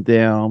been up and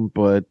down,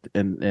 but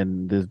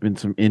and there's been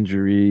some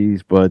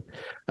injuries, but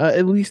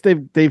at least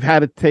they've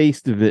had a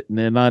taste of it, and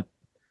they're not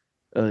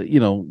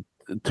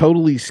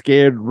totally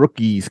scared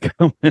rookies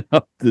coming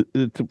up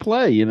to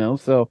play.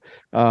 So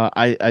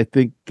I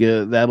think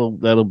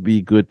that'll be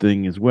a good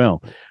thing as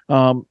well.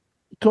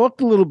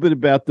 Talked a little bit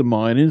about the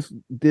minors.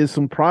 There's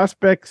some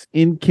prospects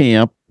in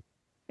camp.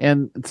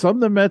 And some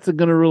of the Mets are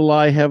going to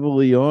rely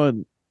heavily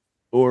on,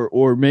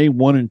 or May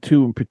 1 and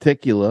 2 in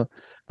particular,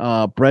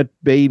 Brett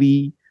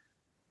Beatty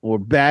or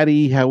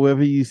Batty,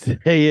 however you say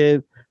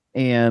it,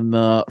 and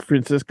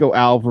Francisco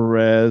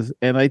Alvarez.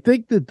 And I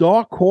think the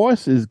dark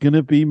horse is going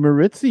to be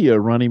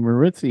Ronnie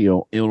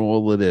Maurizio in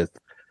all of this.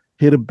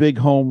 Hit a big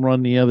home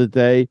run the other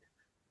day.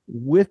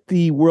 With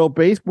the World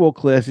Baseball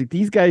Classic,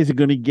 these guys are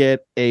going to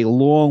get a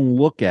long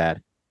look at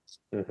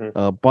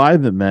by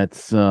the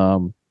Mets.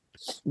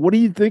 What do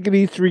you think of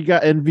these three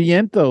guys and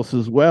Vientos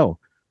as well?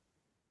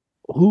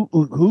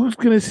 Who's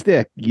going to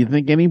stick? You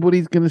think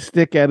anybody's going to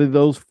stick out of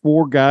those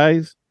four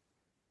guys?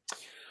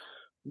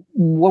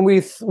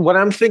 When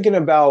I'm thinking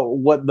about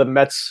what the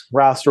Mets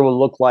roster will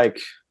look like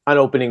on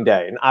opening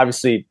day, and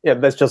obviously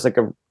that's just like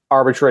a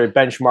arbitrary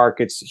benchmark.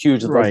 It's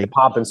huge. It's like the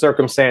pomp and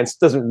circumstance. It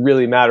doesn't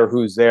really matter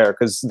who's there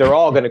because they're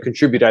all going to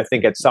contribute, I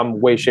think, at some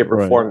way, shape,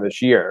 or form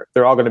this year.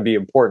 They're all going to be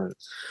important.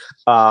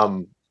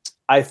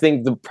 I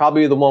think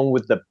probably the one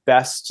with the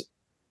best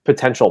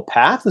potential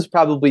path is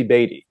probably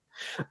Beatty.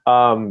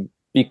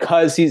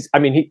 Because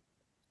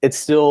it's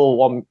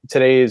still,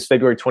 today is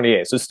February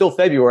 28th, so it's still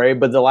February,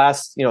 but the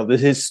last,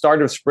 his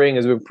start of spring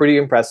has been pretty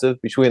impressive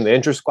between the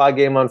inter-squad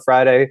game on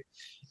Friday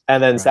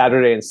and then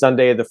Saturday and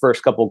Sunday, the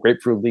first couple of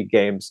Grapefruit League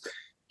games.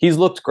 He's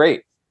looked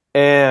great.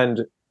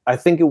 And I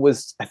think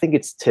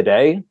it's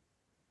today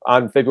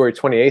on February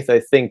 28th. I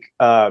think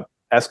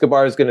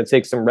Escobar is going to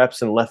take some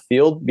reps in left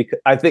field because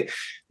I think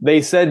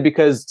they said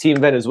because Team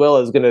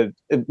Venezuela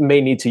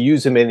may need to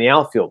use him in the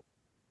outfield,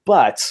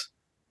 but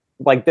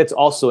that's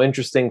also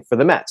interesting for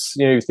the Mets.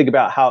 You think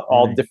about how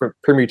all different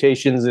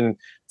permutations and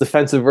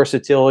defensive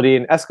versatility,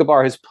 and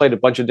Escobar has played a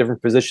bunch of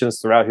different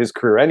positions throughout his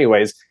career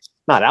anyways,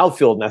 not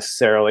outfield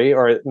necessarily,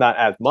 or not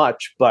as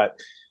much, but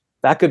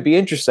that could be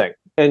interesting.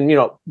 And,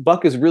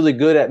 Buck is really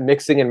good at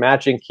mixing and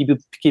matching,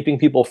 keeping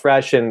people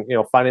fresh and,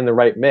 finding the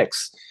right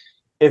mix.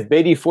 If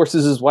Beatty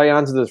forces his way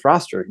onto this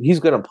roster, he's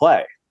going to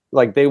play.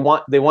 They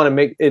want to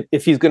make it.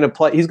 If he's going to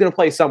play, he's going to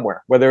play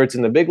somewhere, whether it's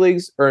in the big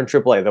leagues or in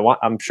AAA.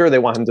 I'm sure they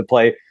want him to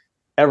play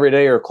every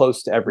day or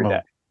close to every day.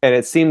 And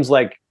it seems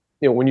like,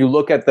 when you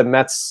look at the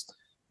Mets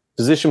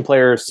position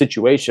player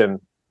situation,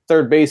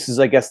 third base is,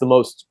 I guess, the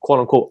most quote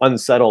unquote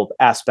unsettled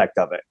aspect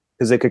of it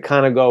because it could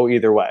kind of go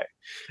either way.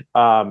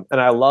 And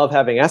I love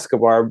having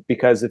Escobar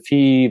because if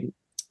he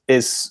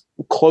is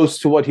close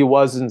to what he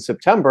was in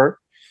September,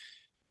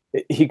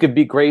 he could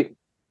be great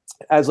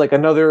as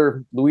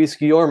another Luis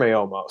Guillorme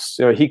almost.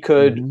 He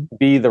could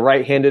be the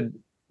right-handed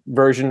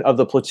version of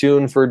the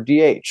platoon for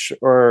DH,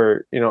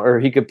 or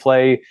he could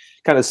play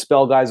kind of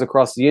spell guys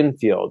across the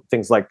infield,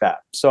 things like that.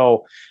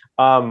 So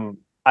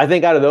I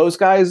think out of those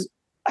guys,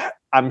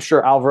 I'm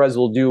sure Alvarez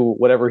will do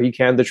whatever he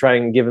can to try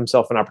and give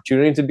himself an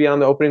opportunity to be on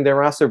the opening day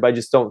roster, but I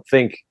just don't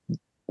think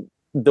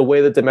the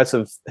way that the Mets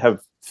have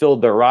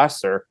filled their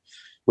roster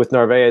with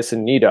Narvaez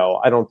and Nido,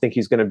 I don't think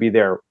he's going to be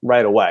there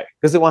right away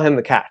because they want him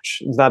to catch.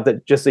 It's not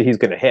that he's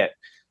going to hit.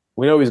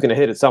 We know he's going to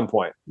hit at some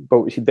point,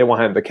 but they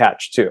want him to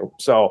catch too.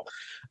 So,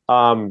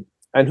 and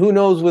who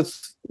knows with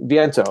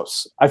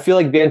Vientos? I feel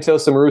like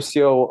Vientos and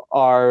Mauricio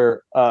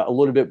are a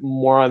little bit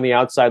more on the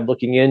outside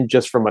looking in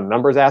just from a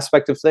numbers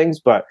aspect of things,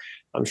 but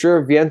I'm sure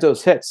if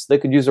Vientos hits, they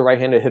could use a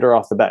right-handed hitter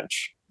off the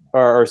bench.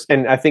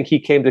 And I think he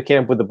came to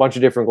camp with a bunch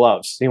of different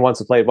gloves. He wants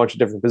to play a bunch of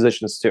different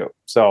positions too.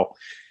 So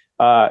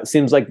it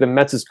seems like the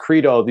Mets'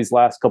 credo these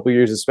last couple of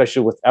years,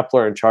 especially with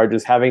Epler in charge,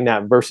 is having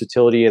that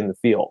versatility in the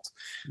field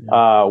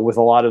with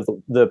a lot of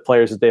the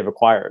players that they've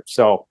acquired.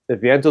 So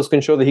if Vientos can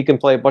show that he can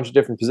play a bunch of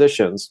different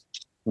positions,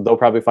 they'll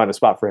probably find a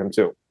spot for him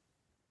too.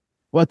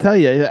 Well, I'll tell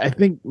you, I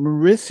think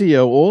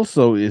Mauricio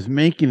also is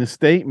making a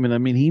statement. I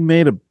mean, he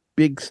made a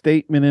big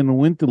statement in the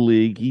Winter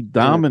League. He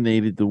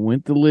dominated the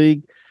Winter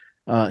League.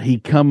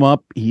 He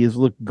has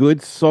looked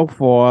good so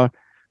far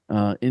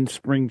in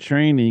spring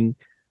training.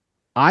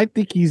 I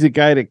think he's a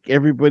guy that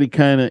everybody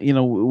kind of,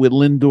 with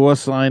Lindor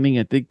signing,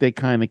 I think they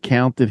kind of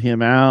counted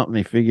him out and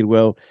they figured,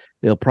 well,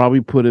 they'll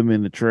probably put him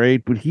in the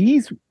trade. But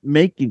he's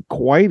making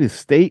quite a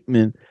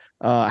statement.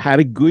 Had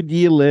a good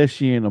year last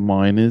year in the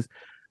minors.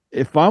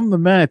 If I'm the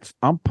Mets,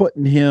 I'm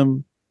putting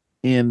him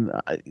in.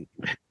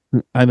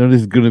 I know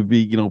this is going to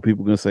be,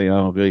 people going to say,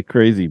 oh, very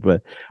crazy,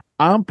 but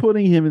I'm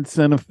putting him in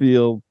center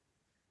field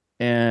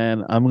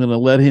and I'm going to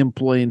let him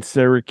play in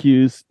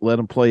Syracuse, let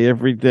him play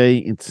every day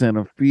in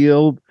center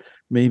field,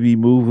 maybe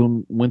move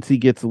him once he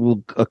gets a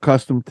little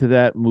accustomed to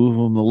that, move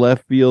him to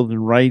left field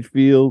and right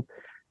field.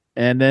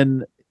 And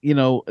then,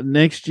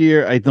 next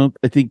year, I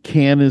think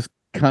Canna's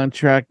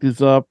contract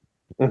is up.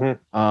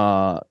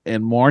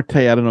 And Marte,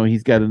 I don't know,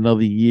 he's got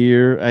another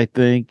year, I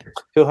think.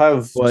 He'll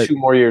have 2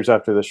 more years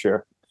after this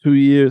year. 2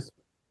 years.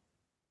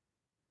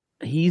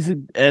 I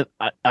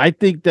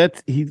think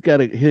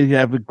he'll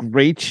have a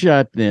great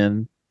shot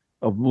then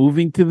of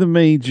moving to the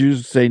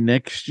majors, say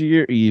next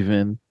year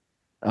even.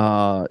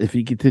 If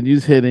he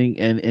continues hitting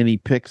and he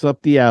picks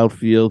up the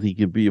outfield, he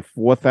could be a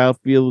fourth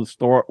outfielder to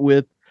start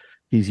with.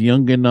 He's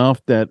young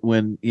enough that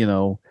when,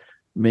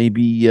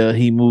 maybe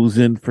he moves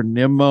in for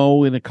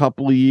Nimmo in a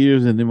couple of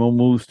years and Nimmo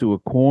moves to a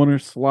corner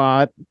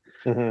slot.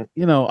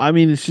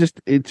 It's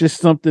just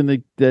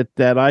something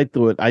that I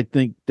thought. I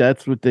think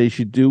that's what they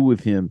should do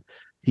with him.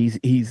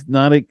 He's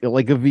not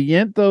like a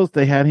Vientos.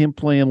 They had him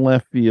playing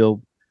left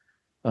field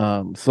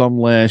some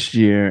last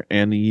year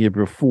and the year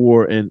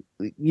before. And,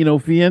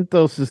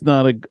 Vientos is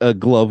not a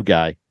glove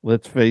guy.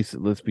 Let's face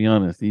it. Let's be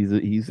honest. He's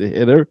a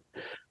hitter.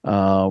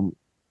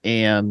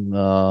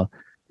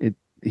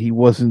 He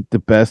wasn't the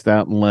best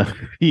out in left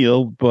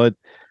field, but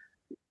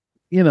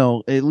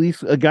at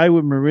least a guy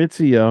with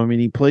Maurizio. I mean,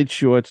 he played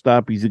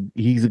shortstop. He's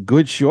a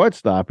good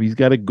shortstop. He's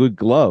got a good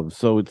glove,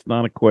 so it's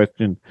not a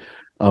question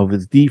of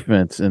his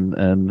defense.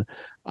 And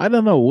I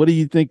don't know. What do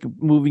you think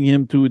of moving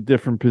him to a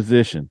different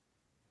position?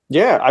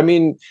 Yeah, I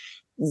mean,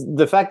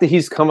 the fact that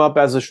he's come up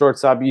as a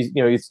shortstop,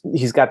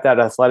 he's got that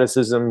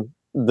athleticism,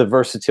 the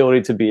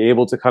versatility to be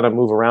able to kind of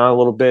move around a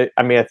little bit.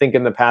 I mean, I think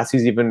in the past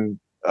he's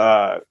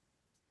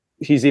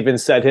even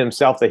said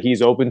himself that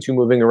he's open to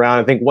moving around.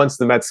 I think once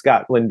the Mets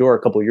got Lindor a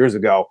couple of years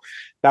ago,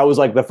 that was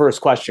like the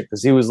first question,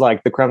 because he was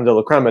like the creme de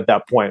la creme at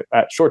that point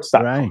at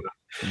shortstop. Right.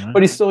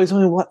 But he's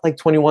only like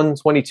 21,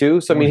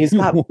 22. So I mean, he's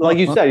got, like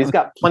you said, he's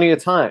got plenty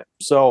of time.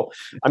 So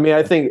I mean,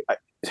 I think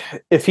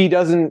if he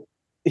doesn't,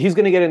 he's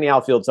going to get in the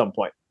outfield at some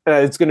point.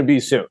 It's going to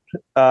be soon,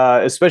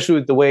 especially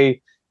with the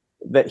way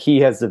that he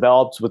has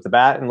developed with the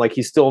bat, and like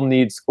he still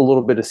needs a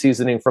little bit of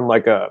seasoning from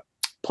like a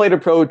plate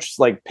approach,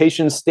 like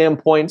patience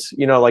standpoint,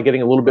 like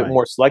getting a little bit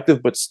more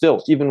selective. But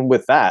still, even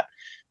with that,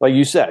 like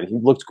you said, he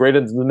looked great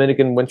in the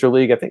Dominican Winter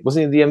League. I think,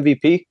 wasn't he the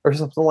MVP or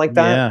something like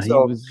that? Yeah,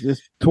 so, he was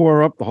just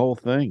tore up the whole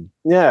thing.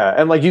 Yeah,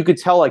 and like you could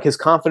tell, like his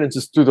confidence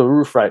is through the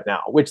roof right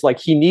now, which like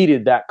he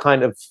needed that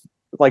kind of,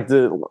 like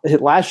the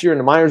last year in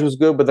the minors was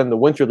good, but then the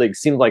Winter League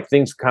seemed like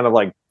things kind of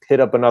like hit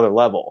up another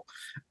level.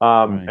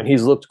 And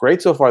he's looked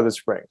great so far this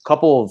spring. A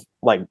couple of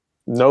like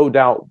no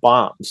doubt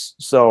bombs.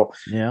 So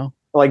yeah,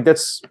 like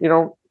that's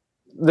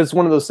that's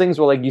one of those things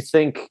where like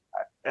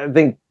I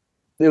think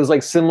it was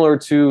like similar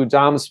to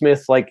Dom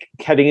Smith, like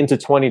heading into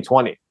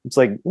 2020. It's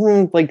like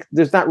like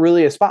there's not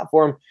really a spot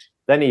for him.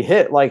 Then he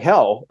hit like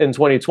hell in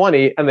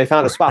 2020, and they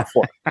found a spot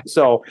for him.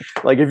 So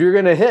like if you're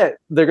gonna hit,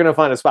 they're gonna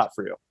find a spot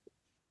for you.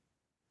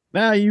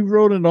 Now, you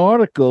wrote an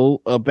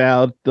article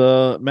about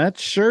Matt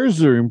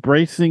Scherzer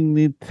embracing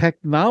the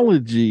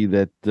technology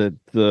that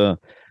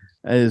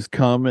has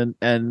come,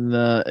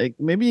 and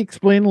maybe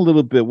explain a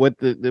little bit what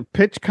the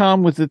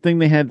PitchCom was the thing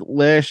they had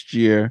last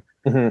year,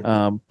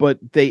 but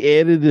they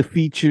added a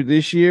feature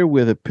this year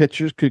where the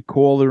pitchers could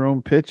call their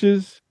own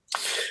pitches.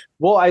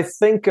 Well, I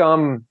think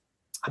I'm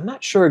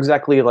not sure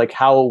exactly like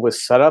how it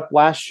was set up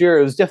last year.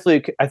 It was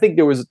definitely, I think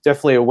there was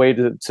definitely a way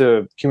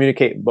to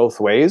communicate both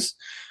ways.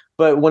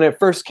 But when it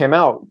first came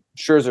out,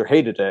 Scherzer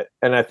hated it.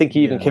 And I think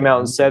he even came out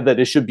and said that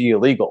it should be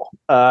illegal.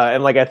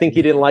 And like, I think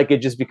he didn't like it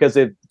just because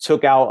it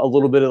took out a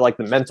little bit of like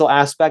the mental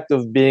aspect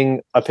of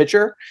being a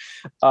pitcher.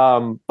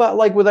 But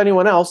like with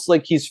anyone else,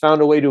 like he's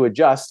found a way to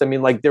adjust. I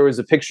mean, like there was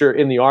a picture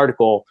in the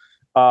article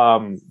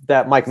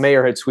that Mike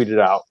Mayer had tweeted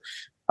out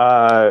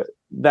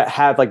that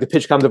had like the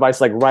PitchCom device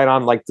like right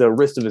on like the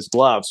wrist of his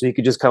glove, so he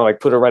could just kind of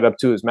like put it right up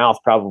to his mouth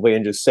probably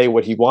and just say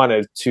what he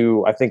wanted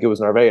to. I think it was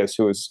Narvaez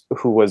who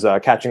was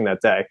catching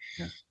that day.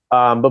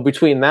 But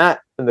between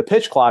that and the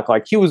pitch clock,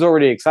 like he was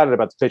already excited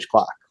about the pitch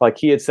clock. Like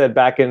he had said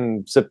back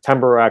in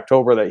September or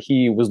October that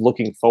he was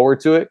looking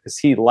forward to it because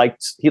he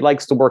likes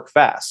to work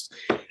fast,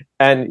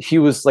 and he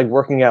was like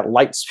working at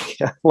light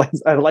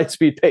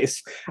speed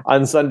pace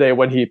on Sunday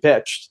when he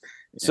pitched.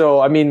 So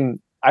I mean,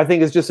 I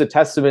think it's just a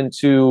testament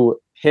to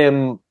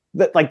him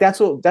that like that's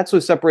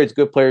what separates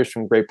good players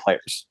from great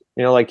players.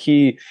 Like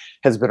he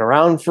has been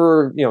around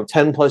for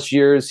 10 plus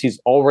years. He's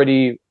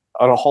already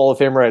a Hall of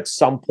Famer at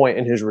some point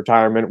in his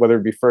retirement, whether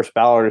it be first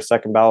ballot or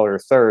second ballot or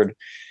third.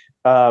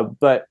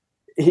 But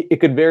he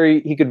could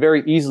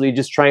very easily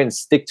just try and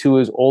stick to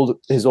his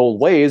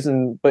old ways,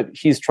 but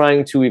he's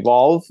trying to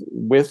evolve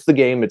with the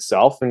game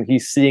itself, and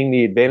he's seeing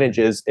the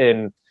advantages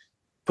in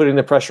putting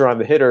the pressure on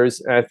the hitters.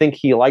 And I think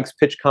he likes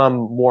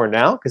PitchCom more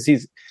now because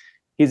he's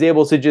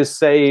able to just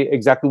say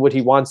exactly what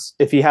he wants.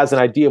 If he has an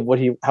idea of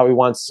how he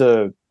wants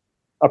to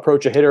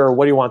approach a hitter or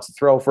what he wants to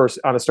throw first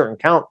on a certain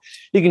count,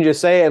 he can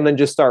just say it and then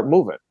just start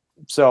moving.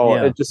 So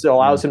it just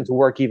allows him to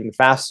work even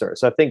faster.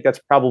 So I think that's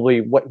probably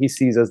what he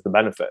sees as the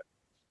benefit.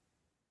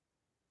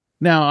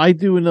 Now, I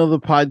do another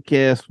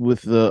podcast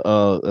with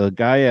a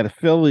guy out of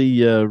Philly,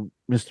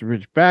 Mr.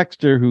 Rich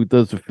Baxter, who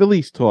does the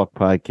Phillies Talk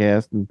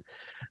podcast,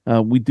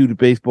 and we do the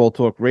Baseball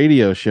Talk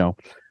radio show.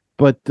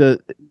 But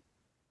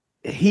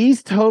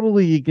he's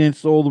totally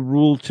against all the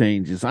rule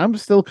changes. I'm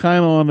still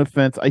kind of on the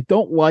fence. I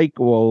don't like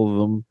all of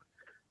them.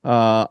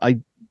 I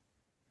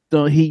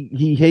don't.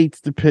 He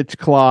hates the pitch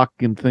clock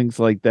and things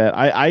like that.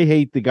 I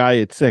hate the guy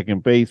at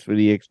second base for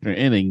the extra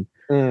inning.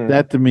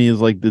 That to me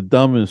is like the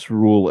dumbest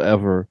rule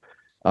ever.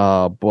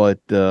 But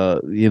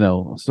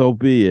so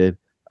be it.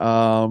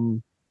 How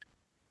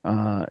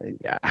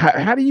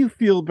do you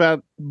feel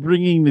about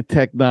bringing the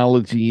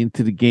technology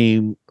into the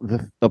game?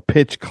 A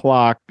pitch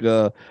clock,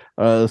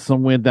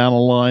 somewhere down the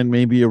line,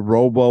 maybe a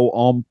robo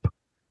ump,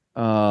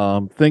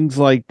 things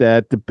like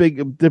that. The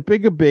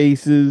bigger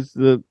bases,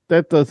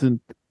 that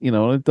doesn't,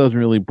 it doesn't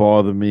really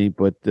bother me.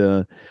 But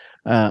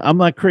I'm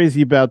not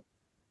crazy about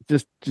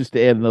just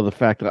to add another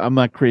factor. I'm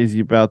not crazy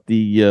about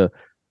the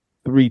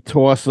 3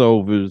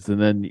 tossovers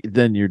and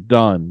then you're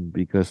done,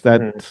 because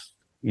that's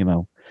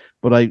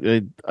But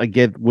I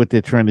get what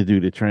they're trying to do.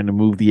 They're trying to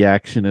move the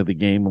action of the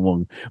game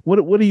along.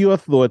 What are your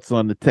thoughts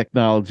on the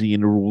technology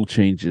and the rule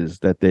changes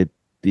that they're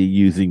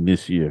using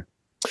this year?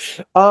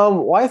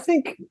 Well,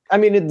 I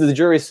mean, the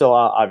jury's still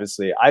out,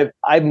 obviously.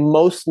 I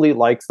mostly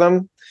like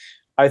them.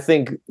 I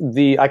think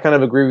I kind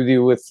of agree with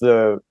you with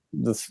the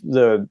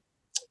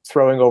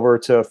throwing over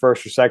to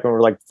first or second,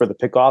 or like for the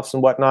pickoffs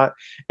and whatnot.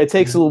 It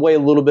takes away a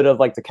little bit of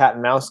like the cat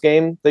and mouse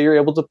game that you're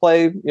able to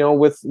play,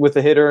 with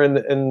the hitter and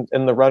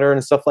the runner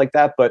and stuff like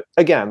that. But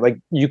again, like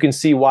you can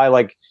see why,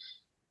 like,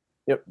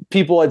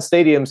 people at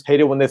stadiums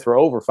hate it when they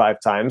throw over 5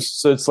 times.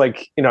 So it's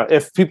like,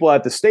 if people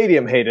at the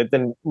stadium hate it,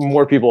 then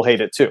more people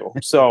hate it too.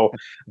 So,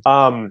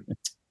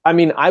 I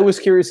mean, I was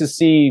curious to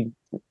see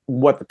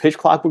what the pitch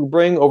clock would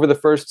bring over the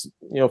first,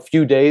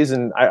 few days.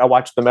 And I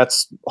watched the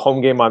Mets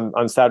home game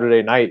on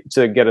Saturday night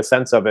to get a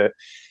sense of it.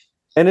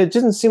 And it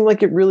didn't seem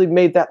like it really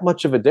made that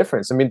much of a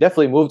difference. I mean,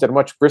 definitely moved at a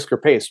much brisker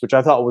pace, which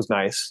I thought was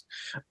nice.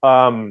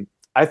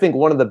 I think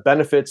one of the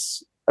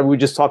benefits, we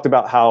just talked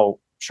about how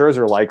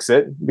Scherzer likes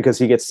it because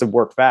he gets to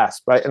work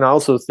fast, right? And I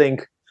also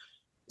think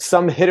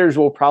some hitters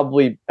will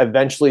probably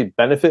eventually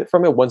benefit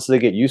from it once they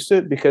get used to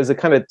it, because it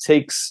kind of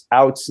takes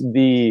out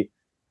the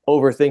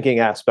overthinking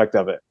aspect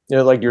of it.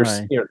 Like you're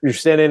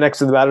standing next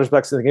to the batter's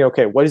box and thinking,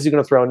 okay, what is he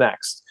going to throw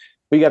next?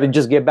 But you got to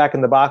just get back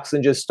in the box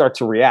and just start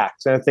to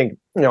react. And I think,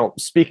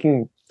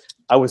 speaking,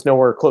 I was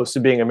nowhere close to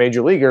being a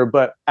major leaguer,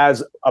 but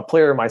as a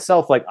player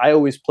myself, like I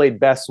always played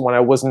best when I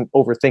wasn't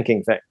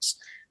overthinking things,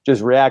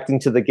 just reacting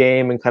to the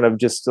game and kind of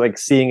just like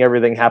seeing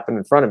everything happen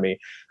in front of me.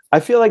 I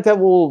feel like that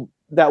will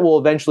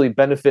eventually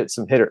benefit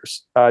some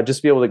hitters.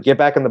 Just be able to get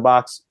back in the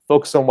box,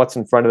 focus on what's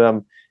in front of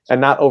them, and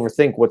not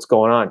overthink what's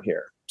going on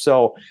here.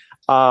 So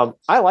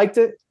I liked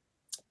it.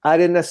 I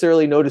didn't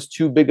necessarily notice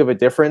too big of a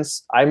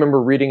difference. I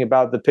remember reading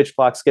about the pitch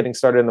clocks getting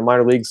started in the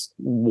minor leagues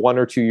 1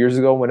 or 2 years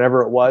ago,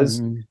 whenever it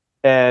was. Mm-hmm.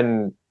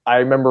 And I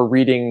remember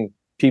reading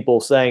people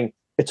saying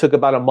it took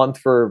about a month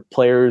for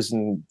players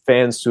and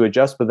fans to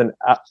adjust. But then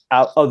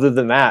other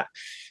than that,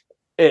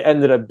 it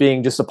ended up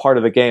being just a part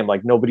of the game.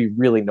 Like nobody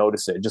really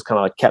noticed it. It just kind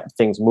of like kept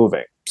things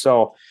moving.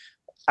 So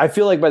I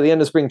feel like by the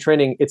end of spring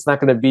training, it's not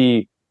going to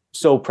be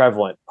so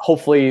prevalent.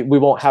 Hopefully we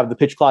won't have the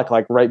pitch clock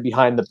like right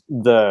behind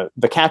the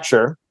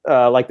catcher,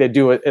 like they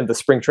do it in the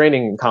spring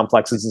training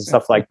complexes and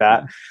stuff like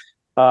that.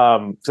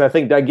 So I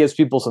think that gives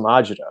people some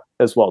agita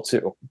as well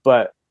too,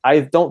 but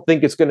I don't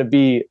think it's going to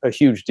be a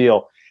huge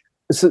deal.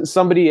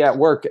 Somebody at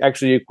work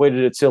actually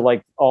equated it to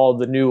like all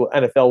the new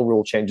NFL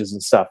rule changes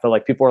and stuff. And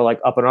like people are like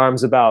up in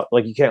arms about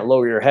like you can't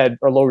lower your head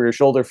or lower your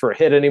shoulder for a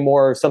hit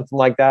anymore or something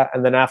like that.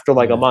 And then after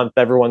like a month,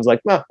 everyone's like,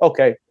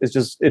 okay,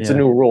 it's a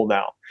new rule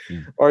now.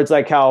 Or it's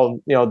like how,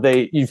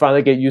 you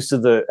finally get used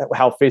to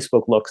how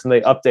Facebook looks and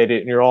they update it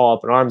and you're all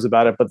up in arms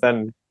about it. But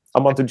then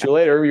a month or two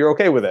later, you're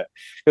okay with it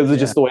because it's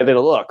just the way that it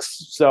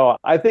looks. So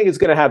I think it's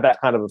going to have that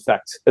kind of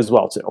effect as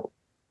well too.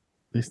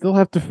 They still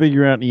have to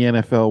figure out in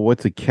the NFL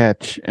what's a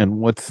catch and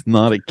what's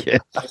not a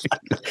catch.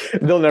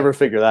 They'll never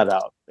figure that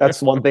out.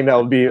 That's one thing that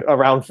will be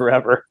around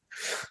forever.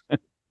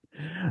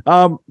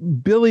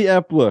 Billy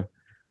Epler,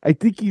 I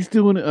think he's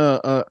doing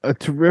a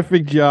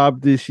terrific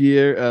job this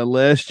year,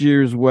 last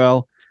year as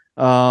well.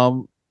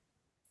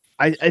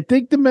 I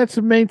think the Mets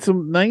have made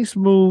some nice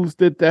moves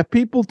that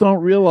people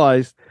don't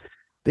realize.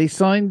 They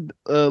signed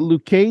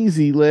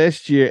Lucchesi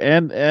last year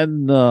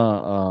and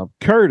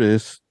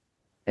Curtis,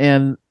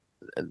 and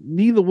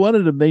neither one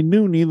of them, they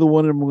knew neither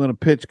one of them were going to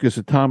pitch because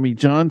of Tommy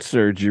John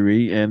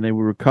surgery, and they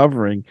were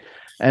recovering.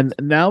 And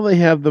now they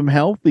have them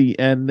healthy,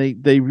 and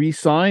they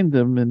re-signed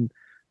them. And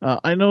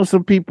I know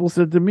some people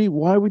said to me,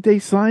 why would they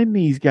sign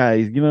these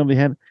guys?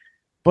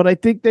 But I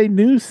think they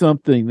knew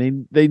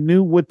something. They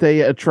knew what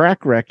a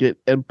track record,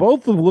 and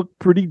both of them look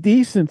pretty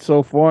decent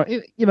so far.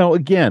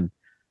 Again,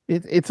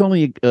 it's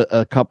only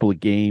a couple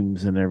of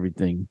games and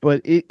everything,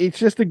 but it's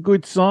just a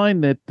good sign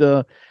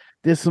that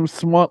there's some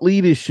smart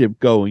leadership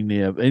going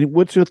there. And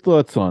what's your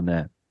thoughts on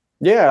that?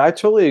 Yeah, I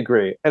totally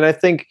agree. And I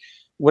think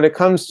when it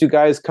comes to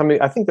guys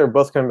coming, I think they're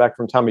both coming back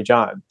from Tommy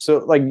John. So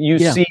like you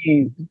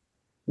see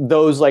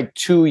those like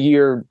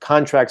 2-year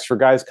contracts for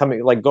guys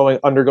coming, like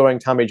undergoing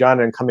Tommy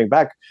John and coming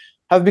back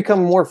have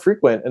become more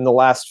frequent in the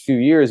last few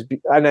years.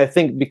 And I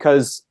think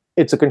because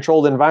it's a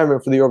controlled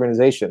environment for the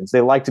organizations, they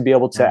like to be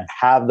able to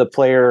have the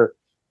player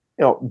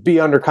be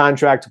under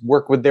contract,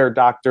 work with their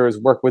doctors,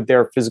 work with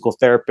their physical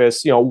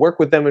therapists, work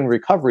with them in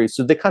recovery.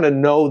 So they kind of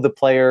know the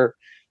player,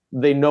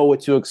 they know what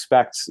to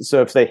expect.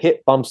 So if they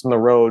hit bumps on the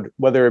road,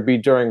 whether it be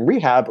during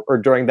rehab or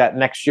during that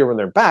next year when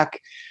they're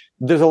back,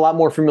 there's a lot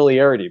more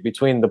familiarity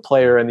between the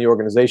player and the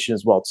organization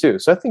as well too.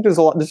 So I think there's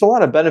a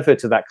lot of benefit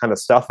to that kind of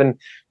stuff. And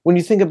when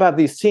you think about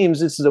these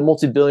teams, this is a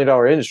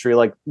multi-billion-dollar industry.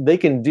 Like they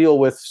can deal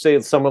with, say,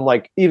 someone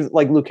like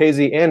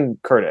Lucchesi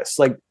and Curtis.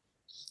 Like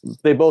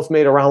they both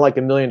made around like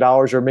 $1 million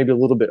or maybe a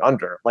little bit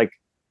under. Like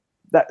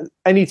that,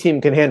 any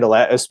team can handle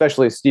that,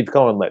 especially a Steve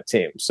Cohen-led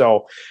team.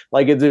 So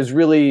like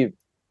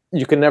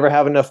you can never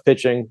have enough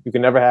pitching. You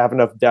can never have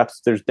enough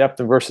depth. There's depth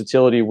and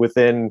versatility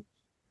within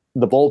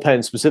the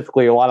bullpen,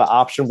 specifically a lot of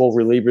optionable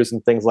relievers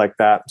and things like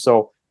that.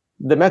 So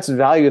the Mets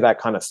value that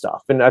kind of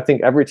stuff. And I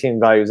think every team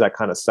values that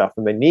kind of stuff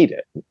and they need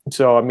it.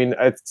 So, I mean,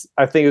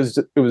 I think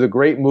it was a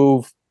great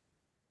move.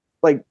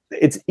 like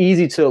it's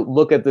easy to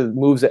look at the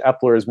moves that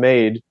Epler has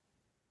made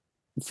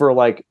for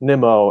like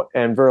Nimmo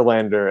and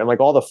Verlander and like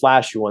all the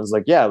flashy ones.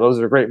 Like, yeah, those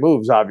are great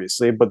moves,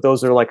 obviously, but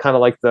those are like kind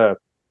of like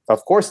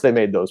of course they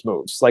made those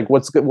moves. Like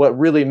what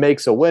really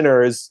makes a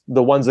winner is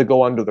the ones that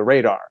go under the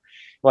radar,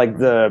 like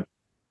the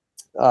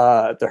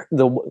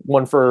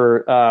one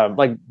for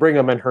like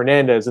Brigham and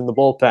Hernandez in the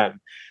bullpen.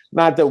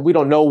 Not that we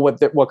don't know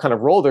what kind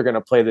of role they're going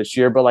to play this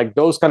year, but like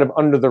those kind of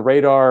under the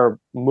radar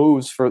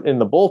moves for in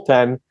the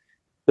bullpen,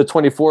 the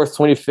 24th,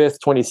 25th,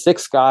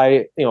 26th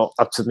guy,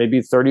 up to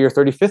maybe 30 or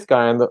 35th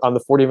guy on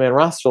the 40-man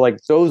roster, like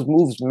those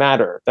moves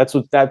matter. That's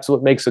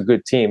what makes a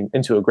good team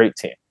into a great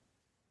team.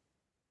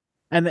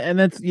 And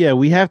that's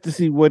we have to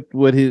see what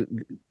his,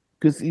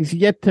 because he's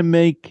yet to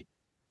make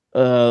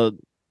a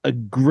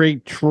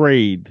great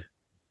trade.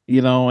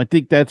 I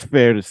think that's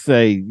fair to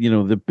say.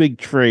 The big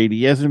trade,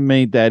 he hasn't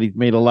made that. He's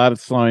made a lot of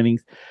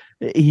signings.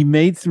 He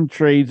made some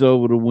trades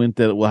over the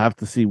winter that we'll have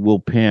to see will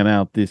pan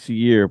out this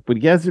year, but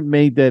he hasn't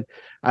made that.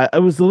 I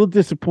was a little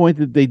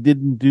disappointed they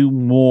didn't do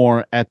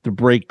more at the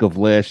break of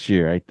last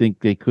year. I think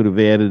they could have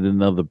added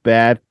another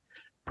bat,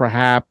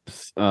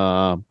 perhaps.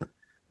 But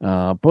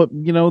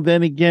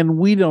then again,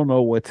 we don't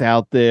know what's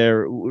out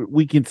there.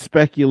 We can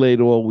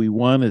speculate all we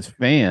want as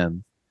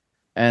fans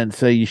and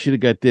say you should have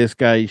got this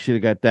guy, you should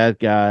have got that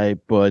guy,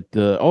 but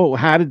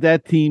how did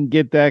that team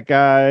get that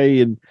guy?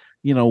 And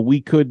we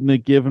couldn't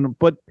have given him,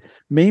 but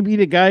maybe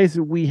the guys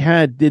that we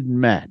had didn't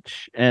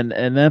match, and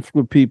that's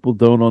what people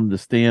don't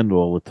understand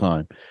all the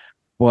time.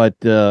 But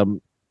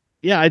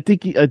I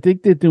think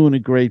they're doing a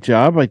great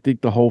job. I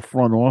think the whole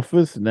front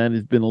office, and that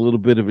has been a little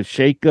bit of a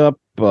shakeup.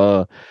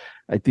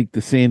 I think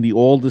the Sandy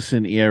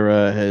Alderson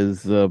era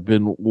has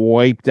been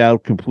wiped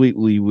out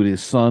completely with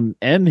his son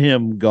and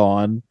him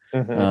gone,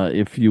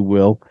 if you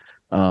will.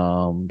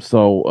 It's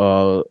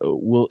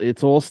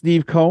all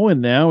Steve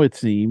Cohen now, it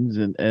seems,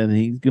 and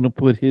he's going to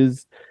put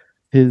his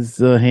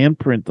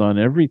handprint on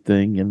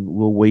everything, and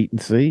we'll wait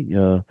and see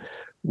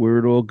where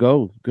it all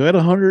goes. Got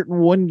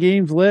 101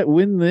 games left,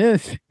 win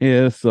this.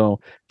 Yeah,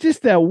 so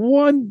just that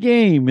one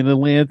game in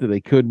Atlanta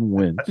they couldn't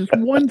win. Just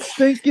one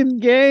stinking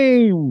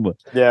game.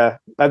 Yeah,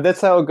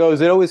 that's how it goes.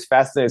 It always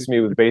fascinates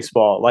me with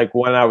baseball, like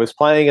when I was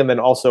playing and then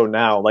also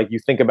now. Like you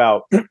think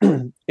about,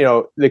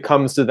 it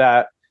comes to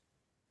that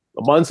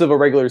months of a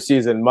regular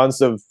season,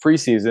 months of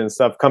preseason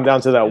stuff come down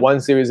to that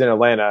one series in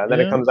Atlanta, and then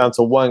it comes down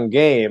to one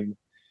game.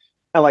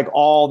 And like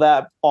all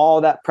that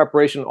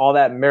preparation, all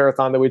that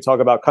marathon that we talk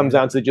about comes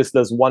down to just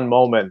this one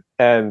moment.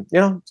 And,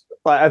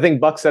 I think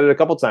Buck said it a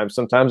couple times.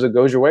 Sometimes it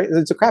goes your way.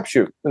 It's a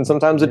crapshoot, and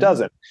sometimes it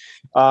doesn't.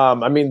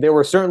 They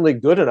were certainly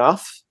good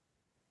enough,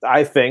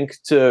 I think,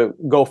 to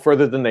go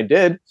further than they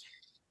did,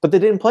 but they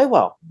didn't play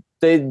well.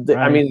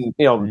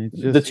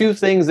 The two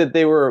things that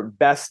they were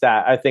best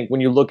at, I think,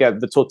 when you look at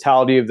the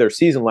totality of their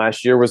season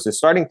last year, was their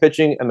starting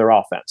pitching and their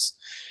offense.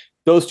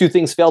 Those two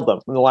things failed them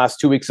in the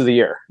last 2 weeks of the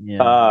year.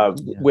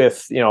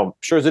 With,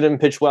 Scherzer didn't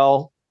pitch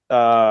well.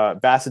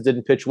 Bassett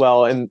didn't pitch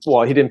well. And,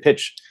 he didn't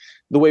pitch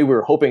the way we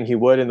were hoping he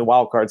would in the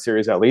wild card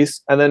series, at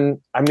least. And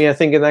then, I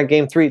think in that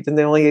game 3, didn't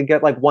they only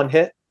get like one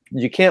hit?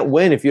 You can't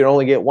win if you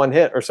only get one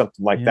hit or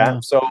something like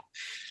that. So,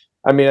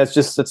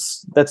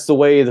 that's the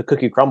way the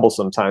cookie crumbles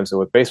sometimes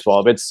with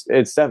baseball.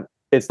 It's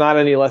not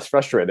any less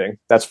frustrating.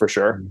 That's for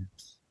sure.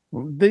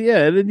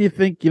 Yeah. And then you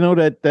think,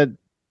 that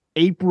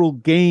April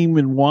game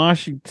in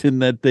Washington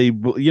that they,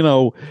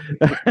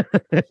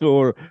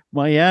 or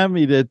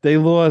Miami that they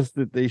lost,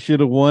 that they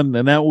should have won,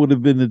 and that would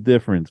have been the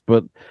difference.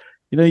 But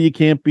you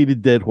can't beat a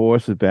dead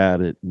horse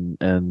about it,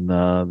 and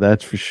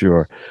that's for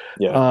sure.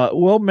 Yeah.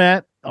 Well,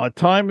 Matt, our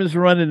time is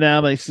running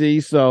out, I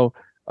see. So,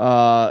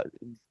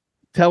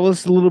 tell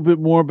us a little bit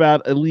more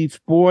about Elite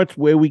Sports,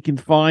 where we can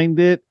find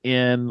it,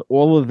 and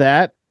all of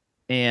that.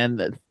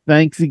 And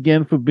thanks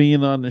again for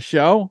being on the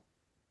show.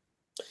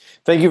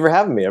 Thank you for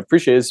having me. I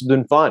appreciate it. It's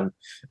been fun.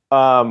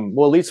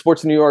 Elite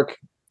Sports New York,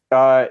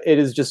 it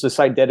is just a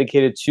site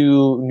dedicated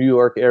to New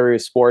York area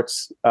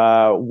sports.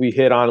 We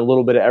hit on a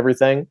little bit of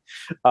everything.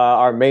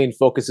 Our main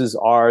focuses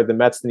are the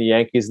Mets and the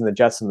Yankees and the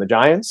Jets and the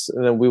Giants.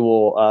 And then we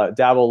will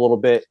dabble a little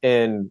bit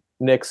in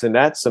Knicks and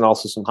Nets and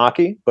also some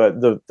hockey.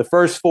 But the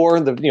first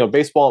four,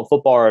 baseball and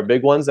football are our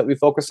big ones that we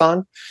focus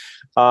on.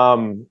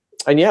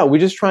 We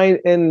just try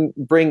and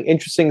bring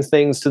interesting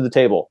things to the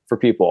table for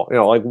people.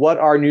 Like what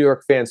are New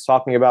York fans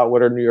talking about?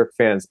 What are New York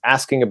fans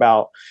asking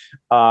about?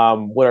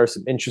 What are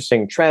some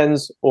interesting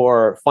trends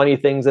or funny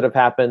things that have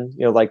happened?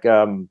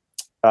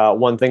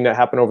 One thing that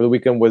happened over the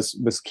weekend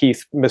was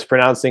Keith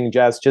mispronouncing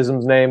Jazz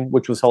Chisholm's name,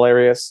 which was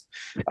hilarious,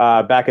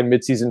 back in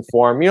midseason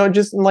form,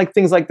 just like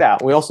things like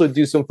that. We also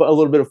do a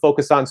little bit of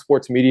focus on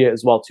sports media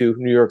as well, too,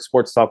 New York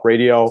Sports Talk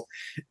Radio,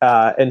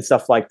 and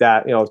stuff like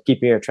that,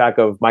 keeping a track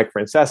of Mike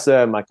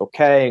Francesa, Michael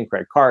Kay, and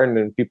Craig Carton,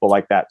 and people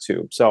like that,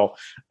 too. So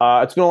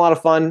it's been a lot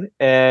of fun.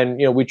 And,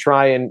 we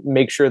try and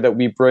make sure that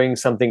we bring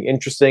something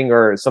interesting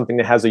or something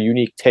that has a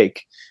unique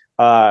take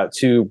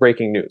to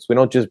breaking news. We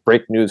don't just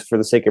break news for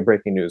the sake of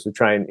breaking news. We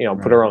try and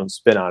put our own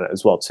spin on it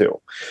as well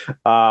too.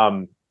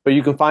 But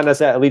you can find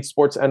us at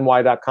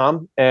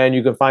elitesportsny.com, and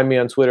you can find me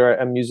on Twitter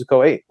at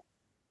mmusico8.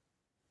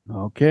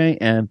 Okay,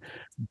 and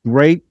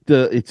great.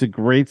 It's a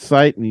great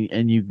site,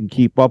 and you can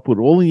keep up with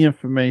all the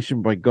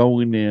information by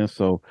going there.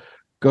 So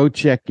go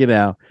check it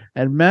out.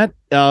 And Matt,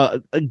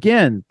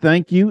 again,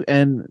 thank you.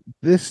 And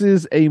this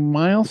is a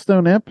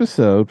milestone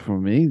episode for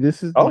me.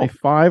 This is my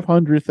Oh,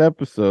 500th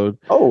episode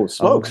oh, of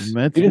smokes! You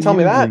Mets didn't tell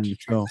me that.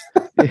 Musings. So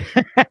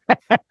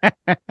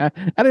I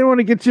didn't want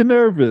to get you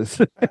nervous.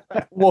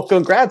 Well,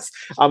 congrats!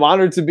 I'm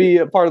honored to be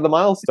a part of the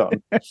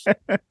milestone.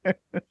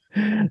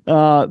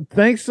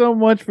 Thanks so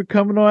much for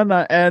coming on,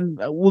 and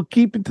we'll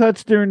keep in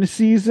touch during the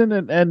season,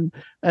 and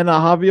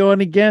I'll have you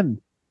on again.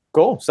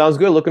 Cool. Sounds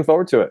good. Looking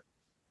forward to it.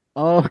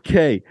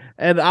 Okay,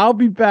 and I'll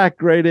be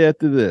back right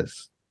after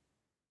this.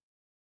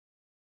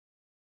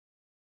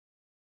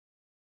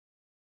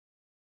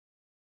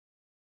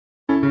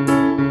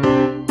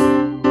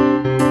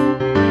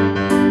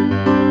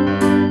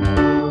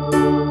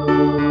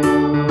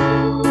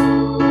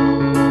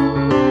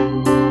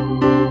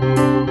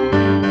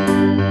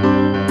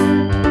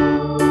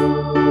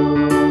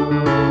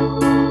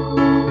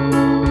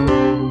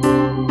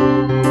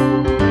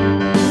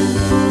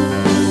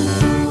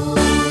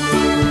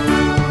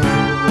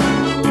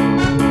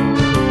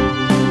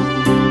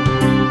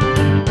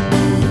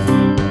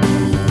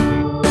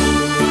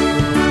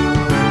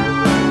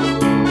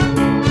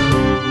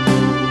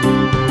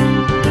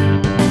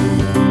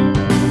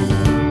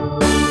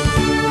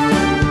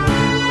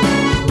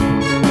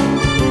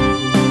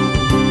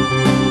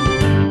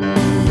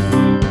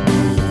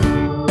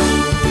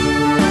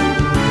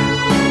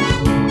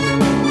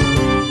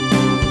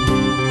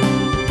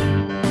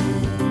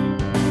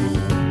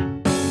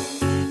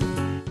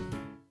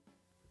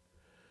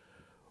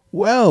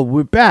 Well,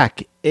 we're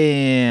back,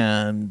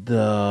 and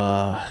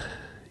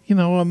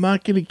I'm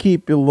not going to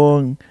keep you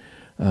long.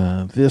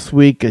 This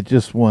week, I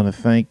just want to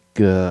thank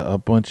a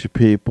bunch of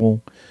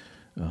people.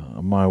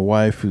 My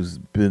wife, who's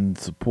been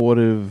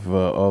supportive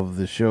of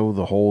the show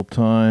the whole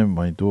time,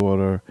 my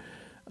daughter,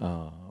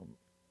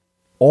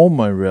 all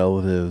my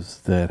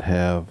relatives that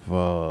have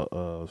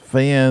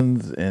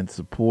fans and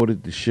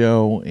supported the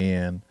show,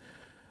 and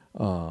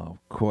of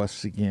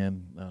course,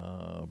 again,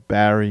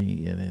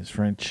 Barry and his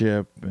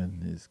friendship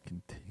and his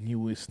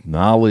continuous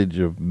knowledge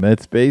of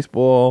Mets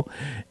baseball,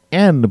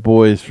 and the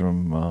boys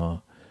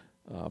from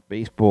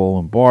Baseball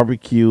and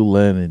Barbecue,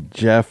 Len and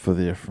Jeff, for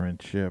their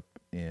friendship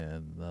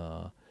and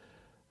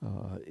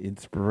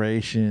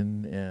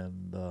inspiration,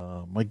 and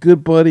my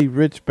good buddy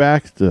Rich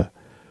Baxter,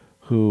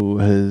 who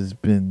has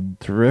been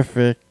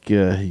terrific.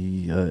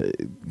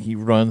 He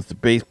runs the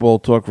Baseball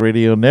Talk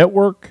Radio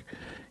Network,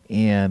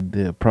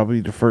 and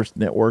probably the first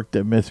network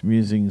that Mets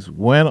Musings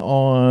went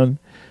on.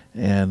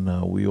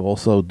 And we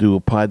also do a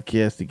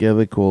podcast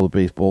together called the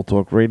Baseball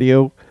Talk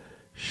Radio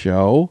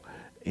Show,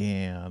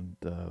 and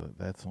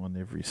that's on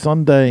every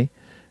Sunday.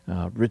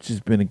 Rich has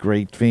been a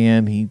great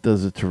fan. He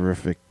does a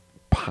terrific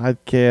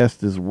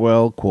podcast as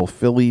well called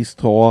Phillies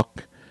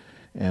Talk,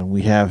 and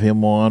we have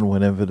him on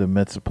whenever the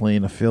Mets are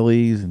playing the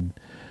Phillies, and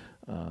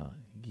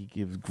he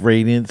gives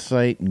great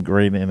insight and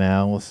great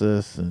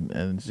analysis, and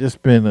it's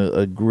just been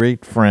a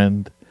great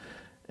friend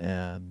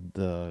and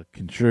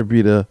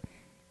contributor.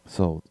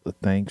 So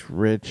thanks,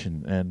 Rich,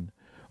 and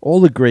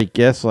all the great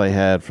guests I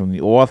had from the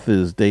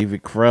authors: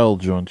 David Krell,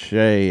 John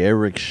Shea,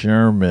 Eric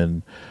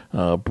Sherman,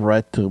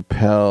 Brett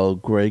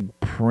Topel, Greg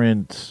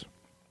Prince.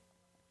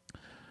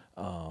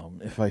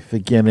 If I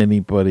forget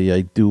anybody,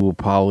 I do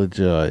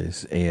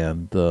apologize.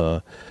 And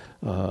the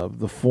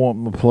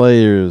former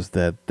players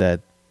that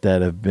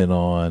have been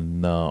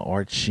on,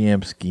 Art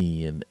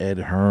Shamsky and Ed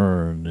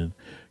Hearn and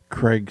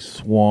Craig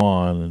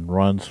Swan and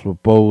Ron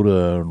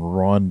Swoboda and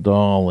Ron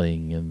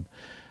Darling and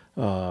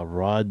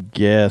Rod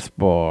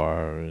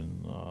Gaspar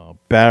and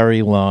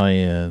Barry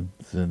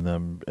Lyons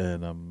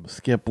and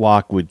Skip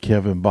Lockwood,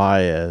 Kevin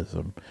Baez.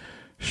 I'm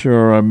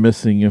sure I'm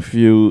missing a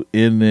few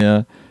in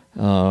there,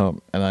 and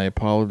I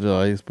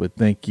apologize, but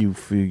thank you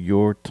for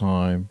your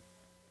time.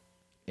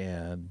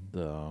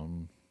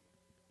 And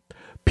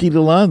Pete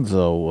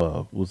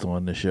Alonso was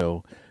on the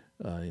show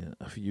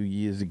a few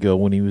years ago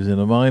when he was in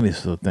the minors,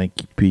 so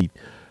thank you, Pete,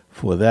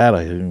 for that.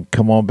 I didn't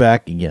come on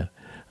back again.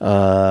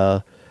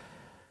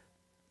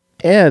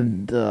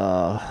 And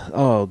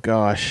oh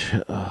gosh,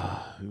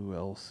 who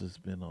else has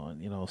been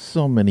on?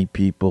 So many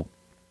people.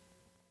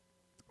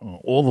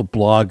 All the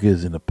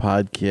bloggers and the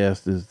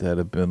podcasters that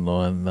have been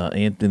on,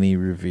 Anthony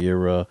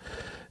Rivera,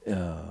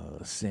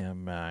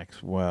 Sam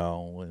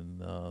Maxwell, and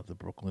the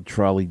Brooklyn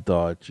Trolley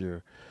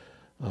Dodger.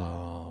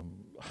 I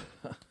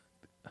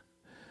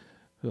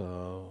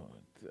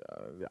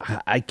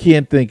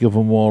can't think of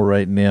them all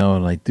right now,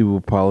 and I do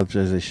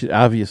apologize.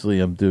 Obviously,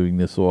 I'm doing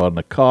this all on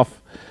the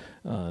cuff.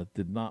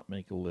 Did not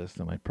make a list,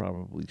 and I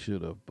probably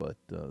should have. But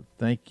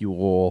thank you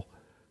all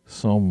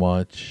so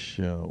much.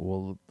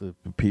 All the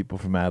people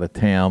from out of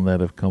town that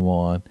have come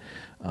on.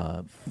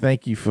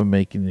 Thank you for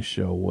making the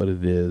show what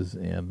it is,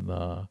 and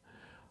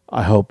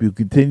I hope you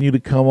continue to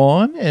come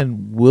on,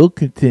 and we'll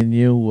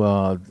continue.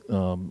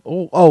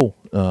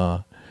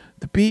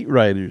 The beat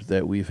writers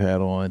that we've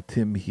had on,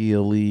 Tim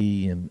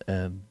Healy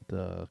and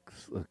a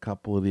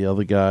couple of the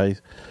other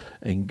guys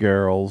and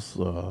girls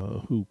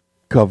who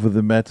cover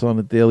the Mets on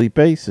a daily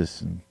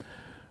basis, and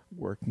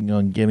working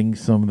on getting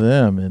some of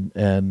them.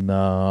 And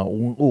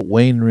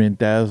Wayne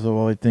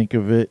Randazzo, I think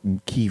of it,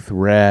 and Keith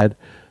Rad.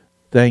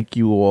 Thank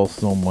you all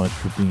so much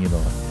for being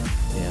on.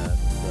 And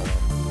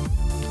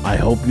I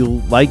hope you'll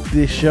like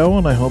this show,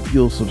 and I hope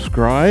you'll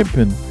subscribe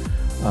and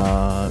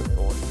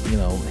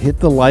hit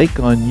the like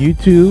on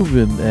YouTube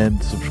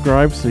and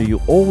subscribe so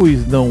you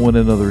always know when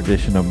another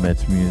edition of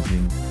Mets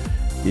Musings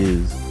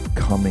is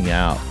coming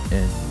out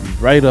and be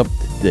right up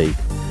to date.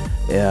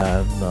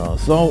 And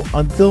so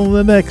until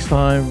the next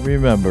time,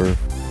 remember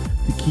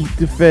to keep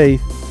the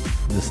faith,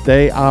 to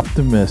stay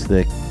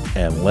optimistic,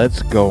 and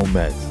let's go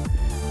Mets.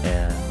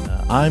 And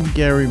I'm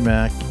Gary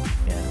Mack,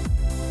 and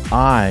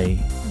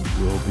I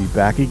will be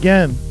back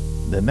again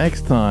the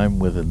next time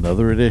with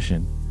another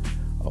edition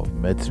of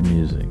Mets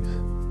Musings.